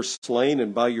you were slain,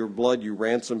 and by your blood you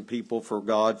ransomed people for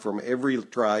God from every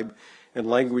tribe and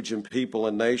language and people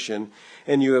and nation,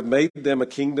 and you have made them a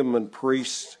kingdom and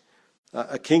priests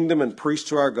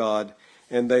to our God,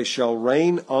 and they shall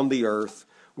reign on the earth.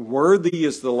 Worthy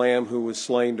is the Lamb who was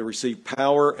slain to receive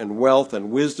power and wealth and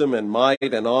wisdom and might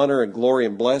and honor and glory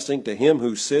and blessing. To Him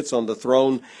who sits on the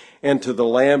throne and to the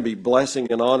Lamb be blessing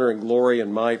and honor and glory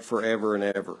and might forever and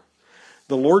ever.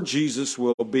 The Lord Jesus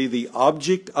will be the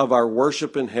object of our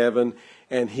worship in heaven,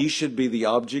 and He should be the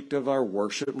object of our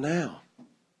worship now.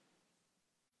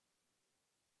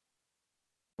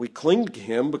 We cling to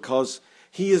Him because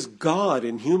He is God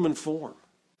in human form.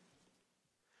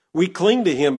 We cling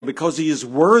to Him because He is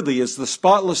worthy as the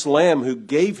spotless Lamb who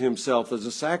gave Himself as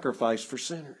a sacrifice for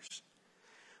sinners.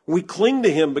 We cling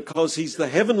to Him because He's the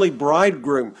heavenly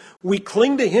bridegroom. We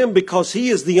cling to Him because He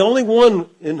is the only one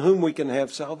in whom we can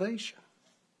have salvation.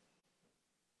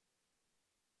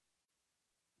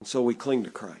 And so we cling to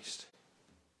Christ.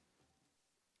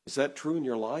 Is that true in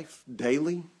your life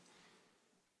daily?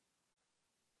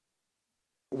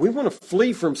 We want to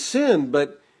flee from sin,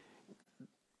 but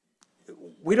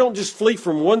we don't just flee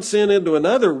from one sin into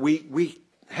another. We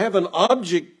have an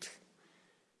object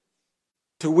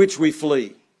to which we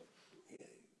flee.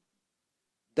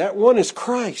 That one is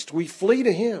Christ. We flee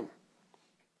to Him.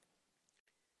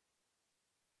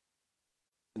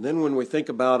 And then when we think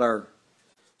about our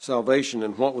salvation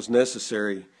and what was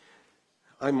necessary,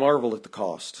 I marvel at the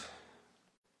cost.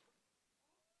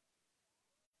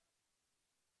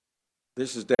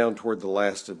 This is down toward the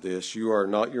last of this. You are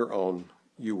not your own.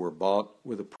 You were bought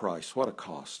with a price. What a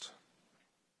cost.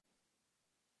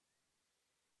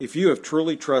 If you have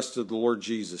truly trusted the Lord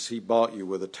Jesus, He bought you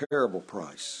with a terrible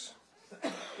price.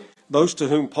 Those to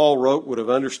whom Paul wrote would have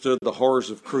understood the horrors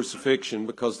of crucifixion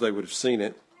because they would have seen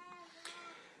it.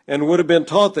 and would have been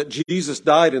taught that Jesus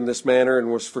died in this manner and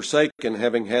was forsaken,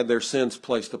 having had their sins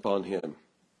placed upon him.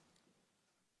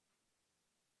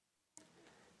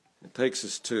 It takes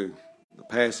us to the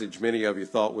passage many of you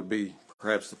thought would be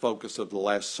perhaps the focus of the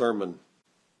last sermon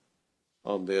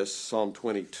on this, Psalm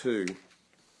 22.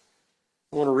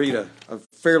 I want to read a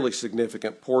fairly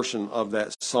significant portion of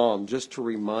that psalm just to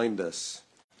remind us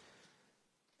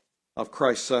of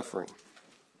Christ's suffering,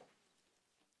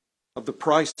 of the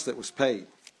price that was paid.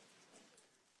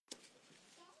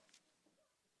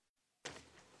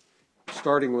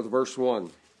 Starting with verse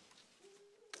 1.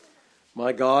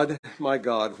 My God,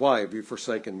 why have you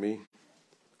forsaken me?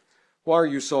 Why are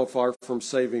you so far from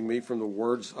saving me from the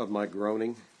words of my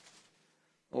groaning?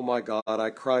 O my God, I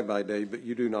cry by day, but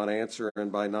you do not answer,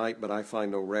 and by night, but I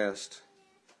find no rest.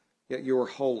 Yet you are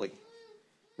holy,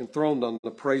 enthroned on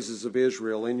the praises of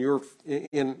Israel. In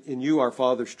you our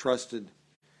fathers trusted.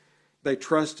 They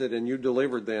trusted, and you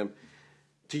delivered them.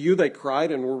 To you they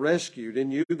cried and were rescued. In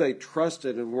you they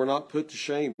trusted and were not put to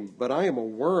shame. But I am a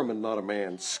worm and not a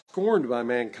man, scorned by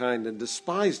mankind and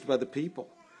despised by the people.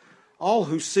 All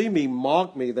who see me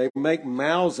mock me. They make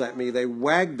mouths at me. They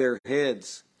wag their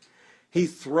heads. He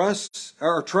trusts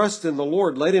in the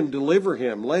Lord. Let him deliver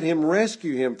him. Let him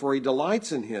rescue him, for he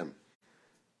delights in him.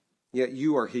 Yet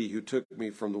you are he who took me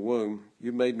from the womb.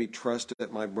 You made me trust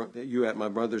at my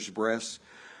mother's breasts.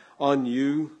 On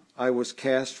you I was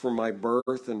cast from my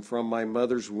birth, and from my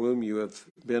mother's womb you have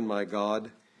been my God.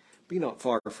 Be not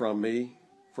far from me,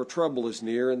 for trouble is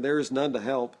near, and there is none to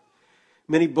help.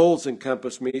 Many bulls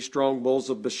encompass me, strong bulls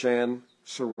of Bashan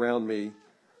surround me.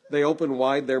 They open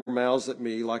wide their mouths at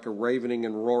me like a ravening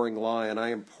and roaring lion. I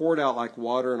am poured out like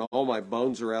water, and all my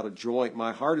bones are out of joint.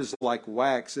 My heart is like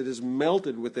wax. It is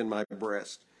melted within my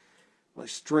breast. My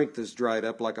strength is dried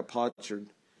up like a potsherd,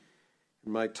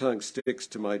 and my tongue sticks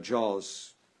to my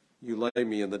jaws. You lay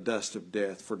me in the dust of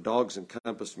death, for dogs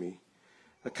encompass me.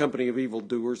 A company of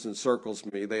evildoers encircles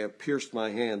me. They have pierced my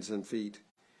hands and feet.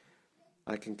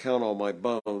 I can count all my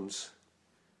bones.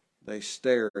 They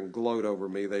stare and gloat over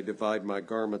me. They divide my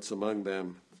garments among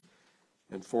them,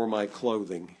 and for my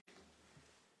clothing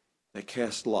they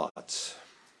cast lots.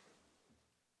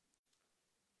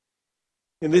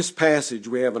 In this passage,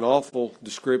 we have an awful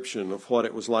description of what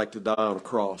it was like to die on a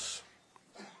cross.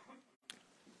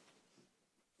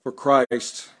 For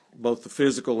Christ, both the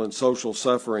physical and social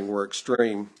suffering were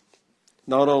extreme.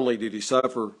 Not only did he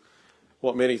suffer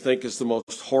what many think is the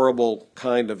most horrible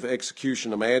kind of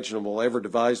execution imaginable ever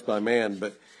devised by man,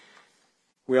 but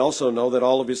we also know that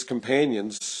all of his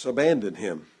companions abandoned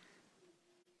him.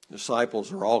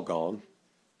 Disciples are all gone.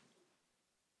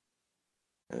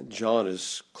 And John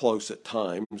is close at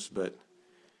times, but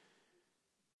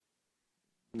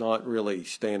not really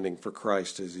standing for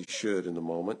Christ as he should in the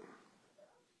moment.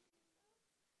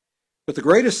 But the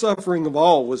greatest suffering of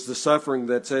all was the suffering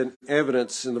that's in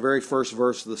evidence in the very first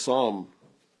verse of the psalm,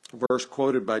 a verse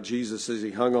quoted by Jesus as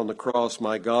he hung on the cross,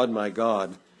 my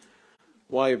God,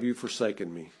 why have you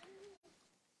forsaken me?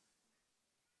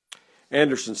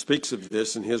 Anderson speaks of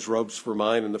this in his Robes for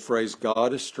Mine in the phrase,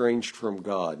 God estranged from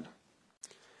God.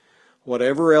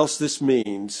 Whatever else this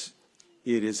means,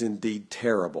 it is indeed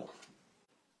terrible.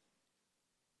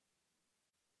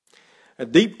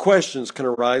 Deep questions can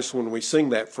arise when we sing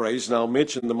that phrase, and I'll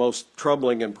mention the most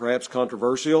troubling and perhaps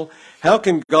controversial. How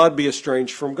can God be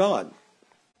estranged from God?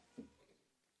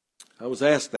 I was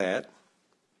asked that.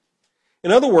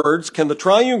 In other words, can the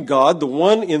triune God, the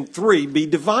one in three, be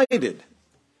divided?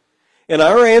 And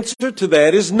our answer to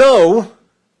that is no,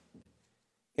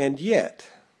 and yet.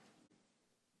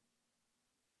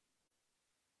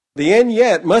 The and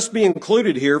yet must be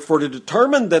included here, for to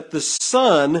determine that the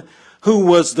Son, who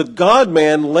was the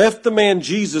God-man, left the man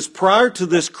Jesus prior to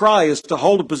this cry is to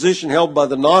hold a position held by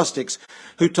the Gnostics,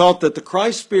 who taught that the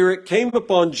Christ Spirit came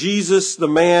upon Jesus, the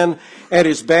man, at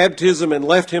his baptism and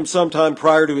left him sometime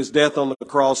prior to his death on the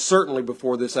cross, certainly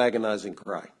before this agonizing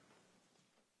cry.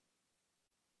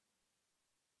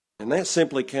 And that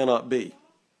simply cannot be.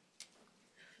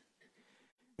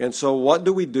 And so what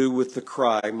do we do with the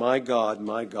cry, my God,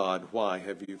 why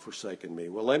have you forsaken me?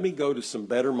 Well, let me go to some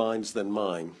better minds than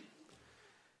mine.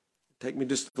 Take me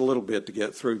just a little bit to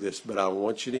get through this, but I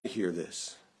want you to hear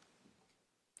this.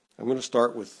 I'm going to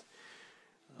start with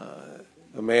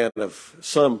a man of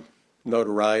some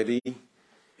notoriety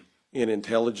in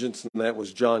intelligence, and that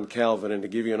was John Calvin. And to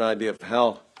give you an idea of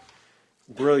how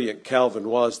brilliant Calvin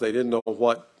was, they didn't know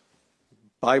what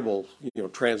Bible,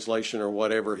 translation or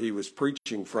whatever he was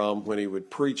preaching from when he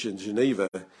would preach in Geneva.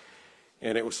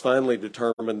 And it was finally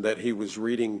determined that he was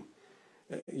reading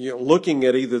looking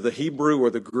at either the Hebrew or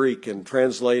the Greek and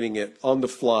translating it on the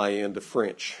fly into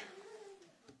French.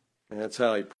 And that's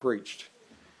how he preached.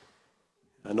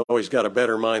 I know he's got a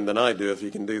better mind than I do if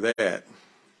he can do that.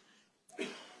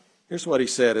 Here's what he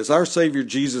said. As our Savior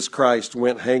Jesus Christ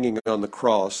went hanging on the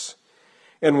cross,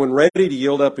 and when ready to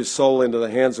yield up his soul into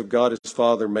the hands of God his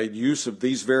Father, made use of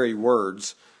these very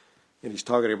words, and he's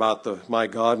talking about the my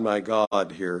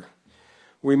God here,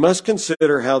 we must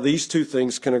consider how these two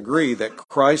things can agree, that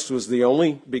Christ was the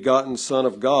only begotten Son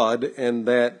of God, and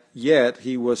that yet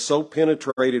he was so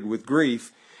penetrated with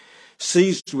grief,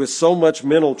 seized with so much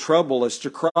mental trouble as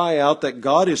to cry out that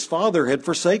God his Father had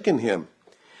forsaken him.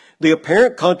 The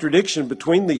apparent contradiction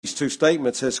between these two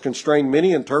statements has constrained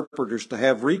many interpreters to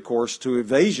have recourse to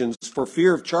evasions for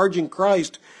fear of charging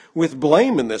Christ with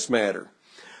blame in this matter.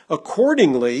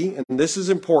 Accordingly, and this is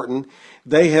important,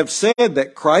 they have said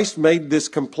that Christ made this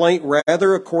complaint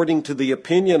rather according to the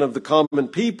opinion of the common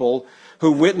people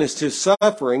who witnessed his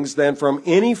sufferings than from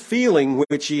any feeling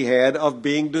which he had of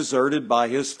being deserted by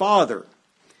his Father.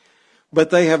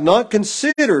 But they have not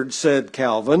considered, said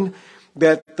Calvin,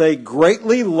 that they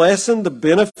greatly lessen the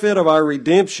benefit of our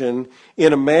redemption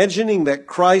in imagining that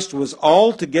Christ was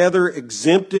altogether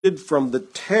exempted from the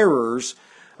terrors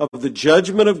of the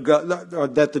judgment of God,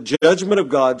 that the judgment of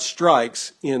God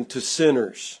strikes into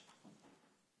sinners.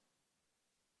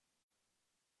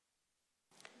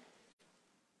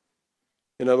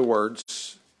 In other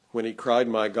words, when he cried,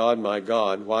 my God,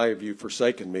 why have you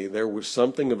forsaken me?" there was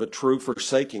something of a true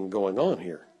forsaking going on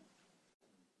here.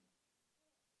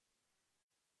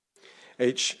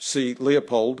 H.C.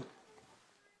 Leopold,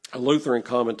 a Lutheran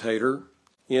commentator,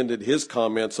 ended his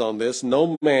comments on this.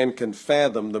 "No man can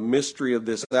fathom the mystery of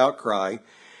this outcry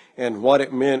and what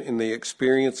it meant in the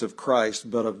experience of Christ,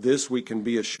 but of this we can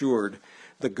be assured,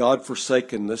 the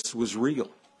God-forsakenness was real."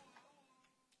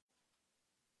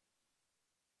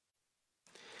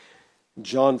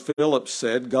 John Phillips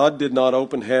said, "God did not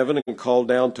open heaven and call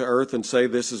down to earth and say,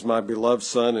 'This is my beloved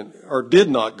Son,' or did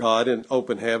not God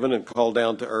open heaven and call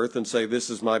down to earth and say, 'This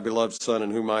is my beloved Son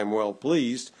in whom I am well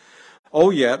pleased'? Oh,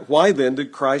 yet, why then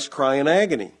did Christ cry in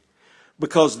agony?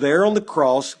 Because there on the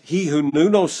cross, he who knew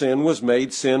no sin was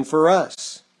made sin for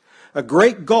us. A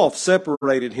great gulf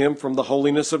separated him from the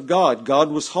holiness of God.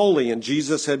 God was holy, and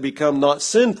Jesus had become not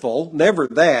sinful, never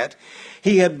that.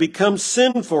 He had become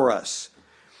sin for us.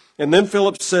 And then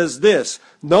Phillips says this,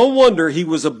 "No wonder he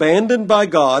was abandoned by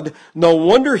God. No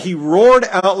wonder he roared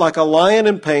out like a lion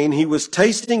in pain. He was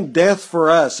tasting death for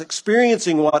us,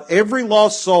 experiencing what every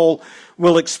lost soul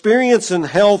will experience in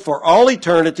hell for all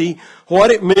eternity, what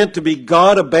it meant to be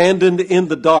God abandoned in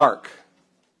the dark."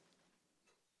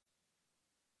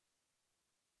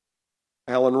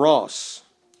 Alan Ross,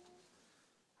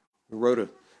 who wrote a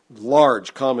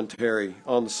large commentary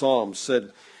on the Psalms,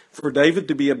 said, "For David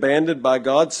to be abandoned by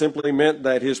God simply meant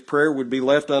that his prayer would be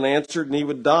left unanswered and he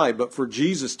would die. But for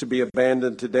Jesus to be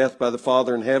abandoned to death by the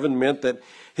Father in heaven meant that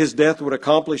his death would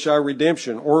accomplish our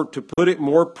redemption. Or to put it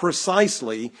more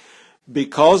precisely,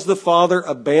 because the Father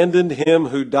abandoned him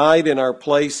who died in our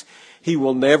place, he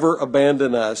will never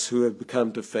abandon us who have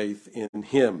come to faith in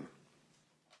him."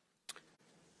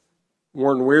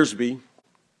 Warren Wiersbe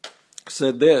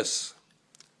said this,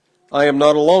 "I am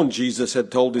not alone," Jesus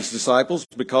had told his disciples,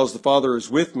 "because the Father is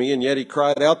with me," and yet he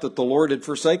cried out that the Lord had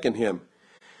forsaken him.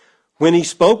 When he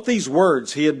spoke these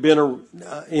words, he had been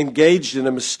engaged in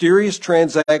a mysterious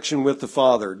transaction with the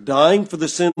Father, dying for the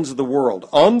sins of the world.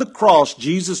 On the cross,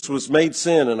 Jesus was made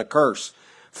sin and a curse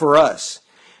for us.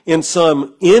 In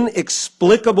some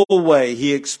inexplicable way,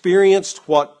 he experienced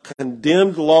what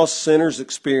condemned lost sinners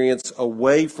experience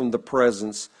away from the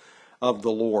presence of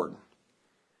the Lord.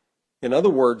 In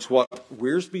other words, what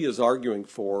Wiersbe is arguing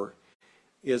for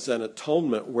is an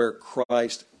atonement where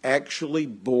Christ actually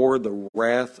bore the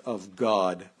wrath of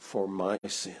God for my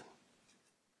sin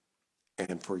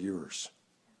and for yours.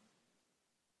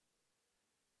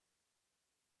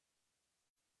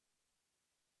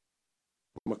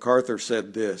 MacArthur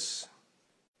said this,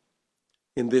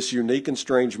 "In this unique and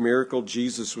strange miracle,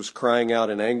 Jesus was crying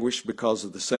out in anguish because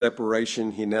of the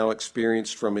separation he now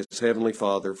experienced from his heavenly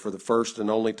Father for the first and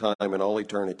only time in all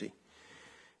eternity.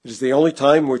 It is the only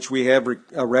time which we have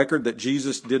a record that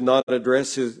Jesus did not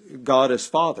address his God as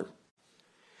Father.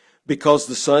 Because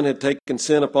the Son had taken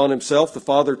sin upon himself, the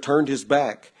Father turned his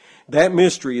back. That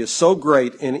mystery is so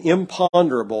great and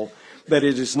imponderable that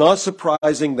it is not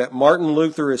surprising that Martin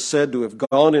Luther is said to have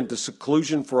gone into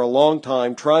seclusion for a long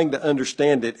time trying to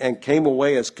understand it and came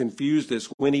away as confused as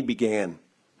when he began."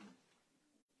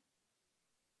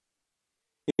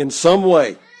 In some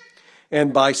way,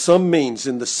 And by some means,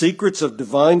 in the secrets of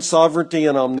divine sovereignty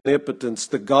and omnipotence,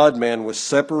 the God-man was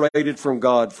separated from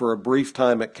God for a brief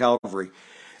time at Calvary,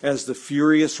 as the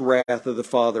furious wrath of the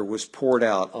Father was poured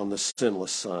out on the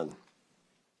sinless Son,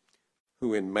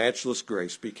 who in matchless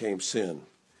grace became sin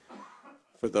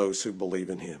for those who believe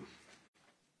in him.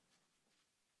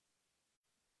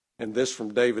 And this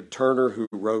from David Turner, who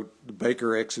wrote the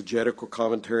Baker Exegetical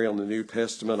Commentary on the New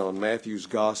Testament on Matthew's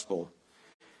Gospel.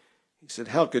 He said,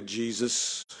 how could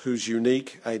Jesus, whose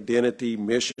unique identity,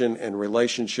 mission, and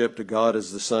relationship to God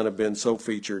as the Son have been so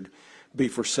featured, be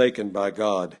forsaken by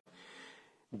God?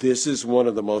 This is one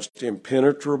of the most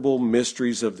impenetrable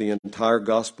mysteries of the entire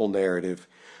gospel narrative.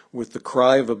 With the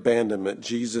cry of abandonment,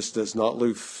 Jesus does not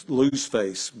lose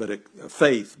faith,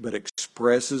 but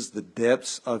expresses the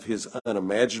depths of his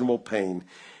unimaginable pain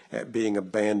at being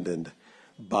abandoned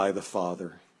by the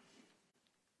Father.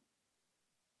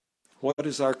 What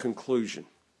is our conclusion?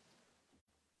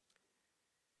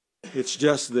 It's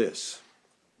just this.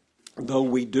 Though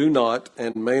we do not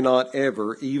and may not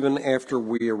ever, even after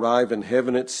we arrive in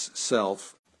heaven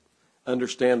itself,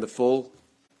 understand the full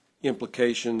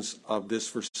implications of this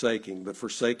forsaking, the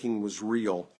forsaking was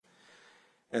real,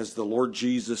 as the Lord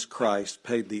Jesus Christ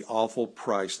paid the awful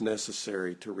price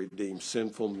necessary to redeem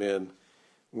sinful men,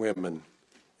 women,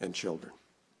 and children.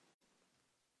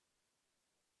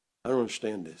 I don't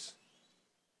understand this.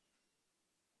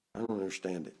 I don't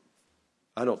understand it.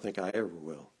 I don't think I ever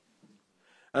will.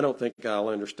 I don't think I'll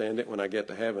understand it when I get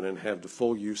to heaven and have the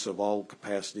full use of all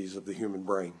capacities of the human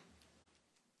brain.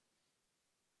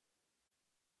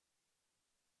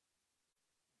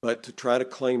 But to try to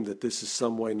claim that this is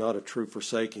some way not a true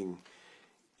forsaking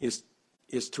is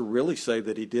to really say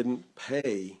that he didn't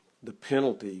pay the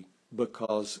penalty,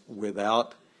 because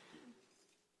without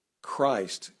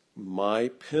Christ, my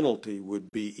penalty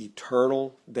would be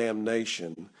eternal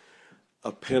damnation,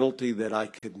 a penalty that I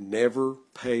could never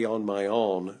pay on my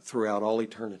own throughout all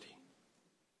eternity.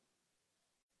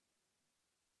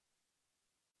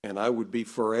 And I would be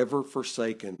forever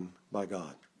forsaken by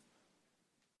God.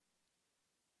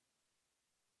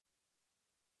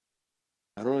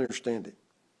 I don't understand it.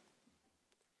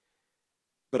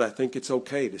 But I think it's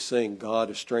okay to sing God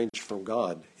estranged from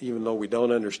God, even though we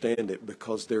don't understand it,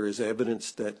 because there is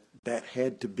evidence that that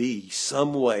had to be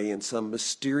some way, in some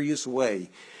mysterious way,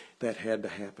 that had to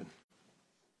happen.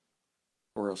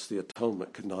 Or else the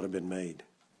atonement could not have been made.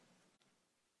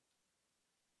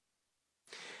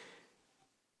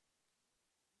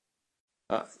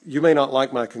 You may not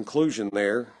like my conclusion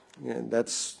there, and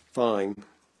that's fine.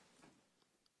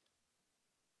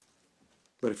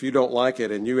 But if you don't like it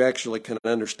and you actually can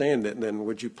understand it, then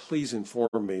would you please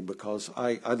inform me, because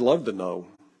I'd love to know.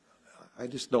 I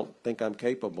just don't think I'm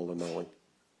capable of knowing.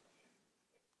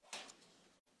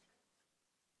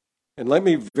 And let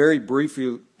me very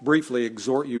briefly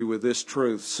exhort you with this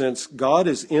truth. Since God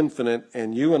is infinite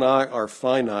and you and I are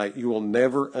finite, you will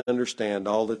never understand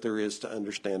all that there is to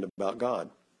understand about God.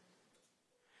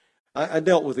 I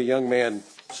dealt with a young man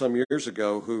some years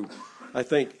ago who, I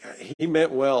think he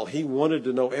meant well. He wanted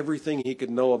to know everything he could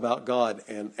know about God,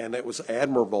 and it was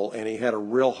admirable, and he had a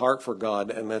real heart for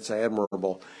God, and that's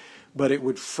admirable. But it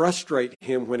would frustrate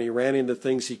him when he ran into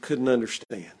things he couldn't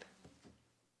understand.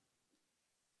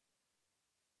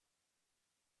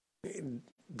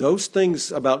 Those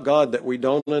things about God that we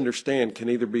don't understand can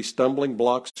either be stumbling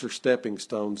blocks or stepping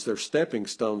stones. They're stepping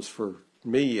stones for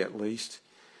me, at least.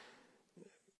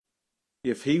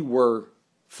 If he were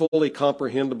fully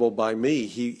comprehensible by me,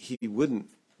 he wouldn't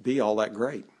be all that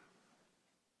great.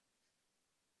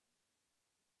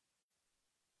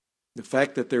 The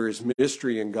fact that there is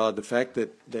mystery in God, the fact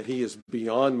that he is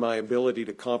beyond my ability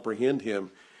to comprehend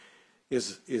him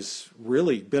is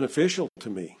really beneficial to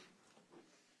me.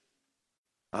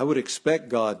 I would expect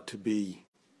God to be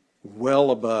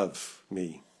well above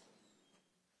me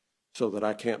so that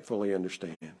I can't fully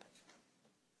understand.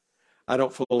 I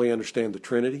don't fully understand the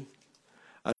Trinity.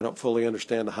 I don't fully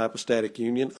understand the hypostatic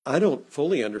union. I don't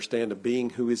fully understand a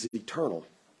being who is eternal.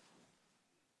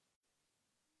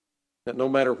 That no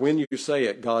matter when you say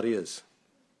it, God is.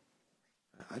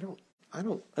 I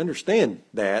don't understand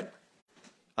that.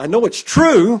 I know it's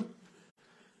true,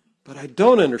 but I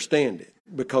don't understand it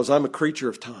because I'm a creature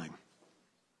of time.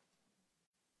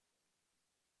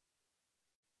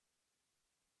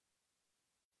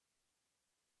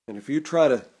 And if you try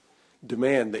to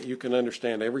demand that you can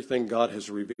understand everything God has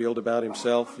revealed about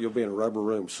himself, you'll be in a rubber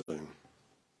room soon.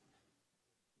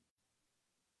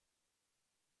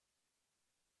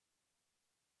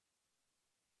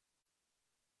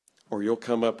 Or you'll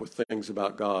come up with things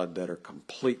about God that are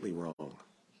completely wrong.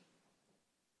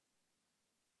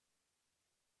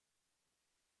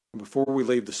 Before we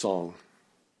leave the song,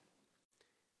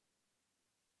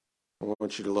 I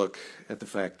want you to look at the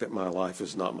fact that my life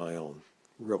is not my own,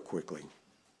 real quickly.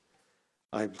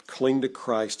 I cling to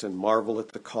Christ and marvel at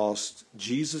the cost.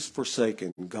 Jesus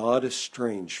forsaken, God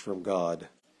estranged from God.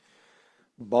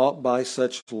 Bought by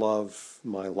such love,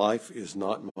 my life is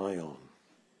not my own.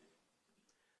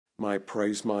 My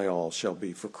praise, my all shall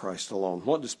be for Christ alone.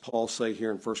 What does Paul say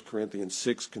here in 1 Corinthians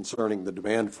 6 concerning the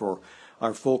demand for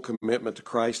our full commitment to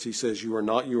Christ? He says, you are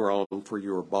not your own, for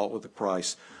you are bought with a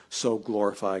price. So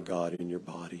glorify God in your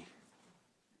body.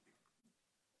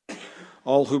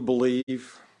 All who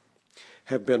believe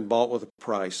have been bought with a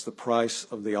price, the price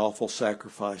of the awful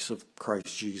sacrifice of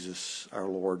Christ Jesus, our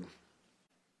Lord.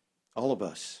 All of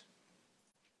us.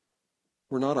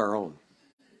 We're not our own.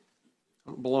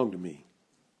 They don't belong to me.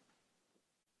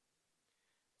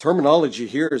 Terminology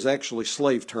here is actually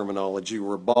slave terminology.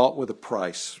 We're bought with a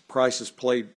price. Price is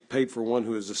paid for one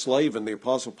who is a slave, and the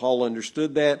Apostle Paul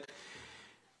understood that.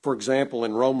 For example,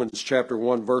 in Romans chapter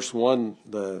 1, verse 1,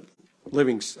 the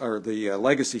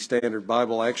Legacy Standard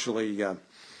Bible actually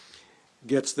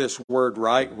gets this word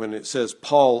right when it says,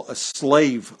 Paul, a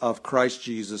slave of Christ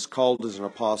Jesus, called as an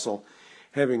apostle,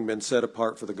 having been set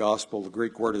apart for the gospel. The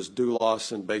Greek word is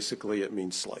doulos, and basically it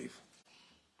means slave.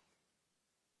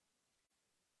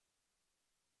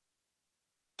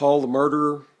 Paul, the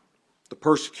murderer, the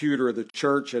persecutor of the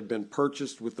church, had been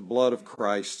purchased with the blood of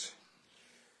Christ,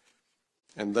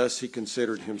 and thus he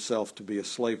considered himself to be a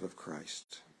slave of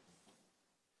Christ.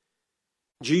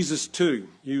 Jesus, too,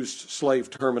 used slave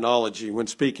terminology when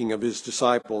speaking of his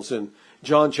disciples. In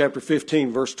John chapter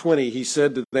 15, verse 20, he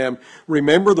said to them,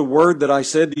 remember the word that I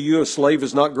said to you, a slave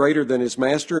is not greater than his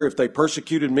master. If they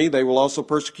persecuted me, they will also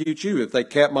persecute you. If they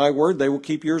kept my word, they will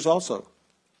keep yours also.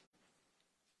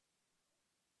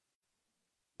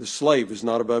 The slave is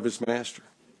not above his master.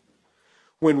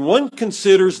 When one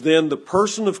considers then the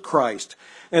person of Christ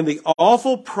and the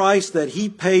awful price that he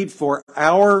paid for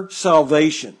our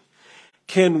salvation,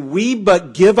 can we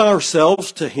but give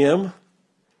ourselves to him?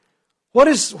 What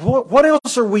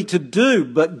else are we to do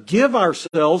but give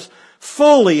ourselves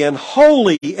fully and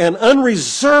wholly and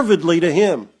unreservedly to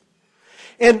him?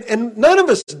 And none of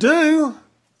us do.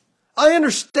 I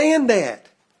understand that.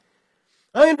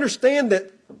 I understand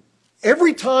that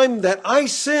every time that I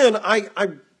sin,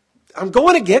 I'm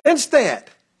going against that.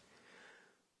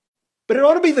 But it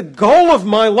ought to be the goal of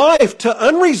my life to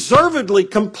unreservedly,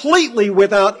 completely,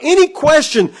 without any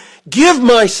question, give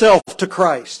myself to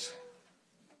Christ.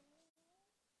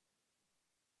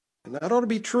 And that ought to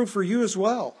be true for you as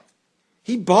well.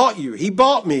 He bought you. He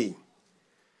bought me.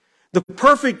 The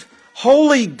perfect,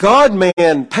 holy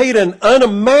God-man paid an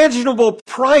unimaginable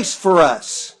price for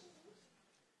us.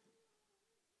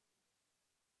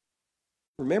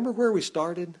 Remember where we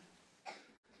started?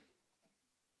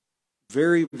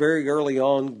 Very, very early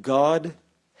on, God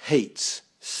hates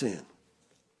sin.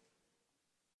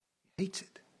 He hates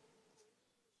it.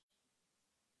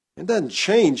 It doesn't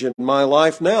change in my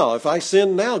life now. If I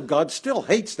sin now, God still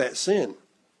hates that sin.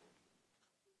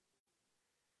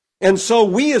 And so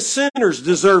we as sinners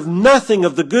deserve nothing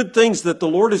of the good things that the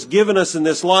Lord has given us in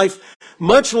this life,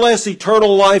 much less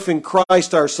eternal life in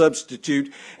Christ our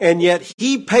substitute. And yet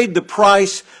He paid the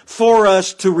price for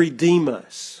us to redeem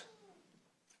us.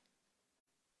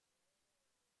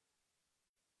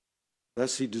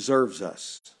 Thus He deserves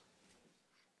us.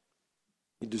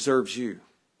 He deserves you.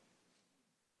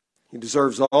 He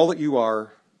deserves all that you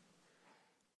are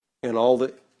and all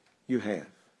that you have.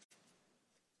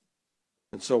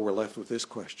 And so we're left with this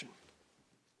question.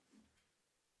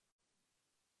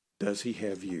 Does He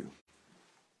have you?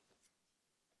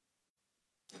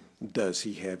 Does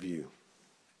He have you?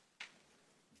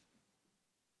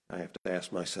 I have to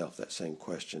ask myself that same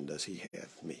question. Does He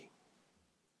have me?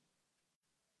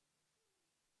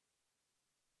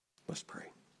 Let's pray.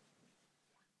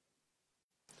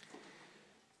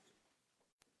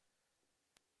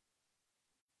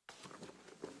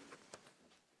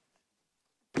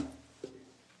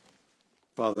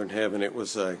 Father in heaven, it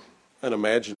was an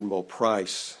unimaginable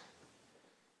price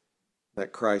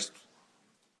that Christ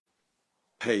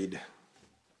paid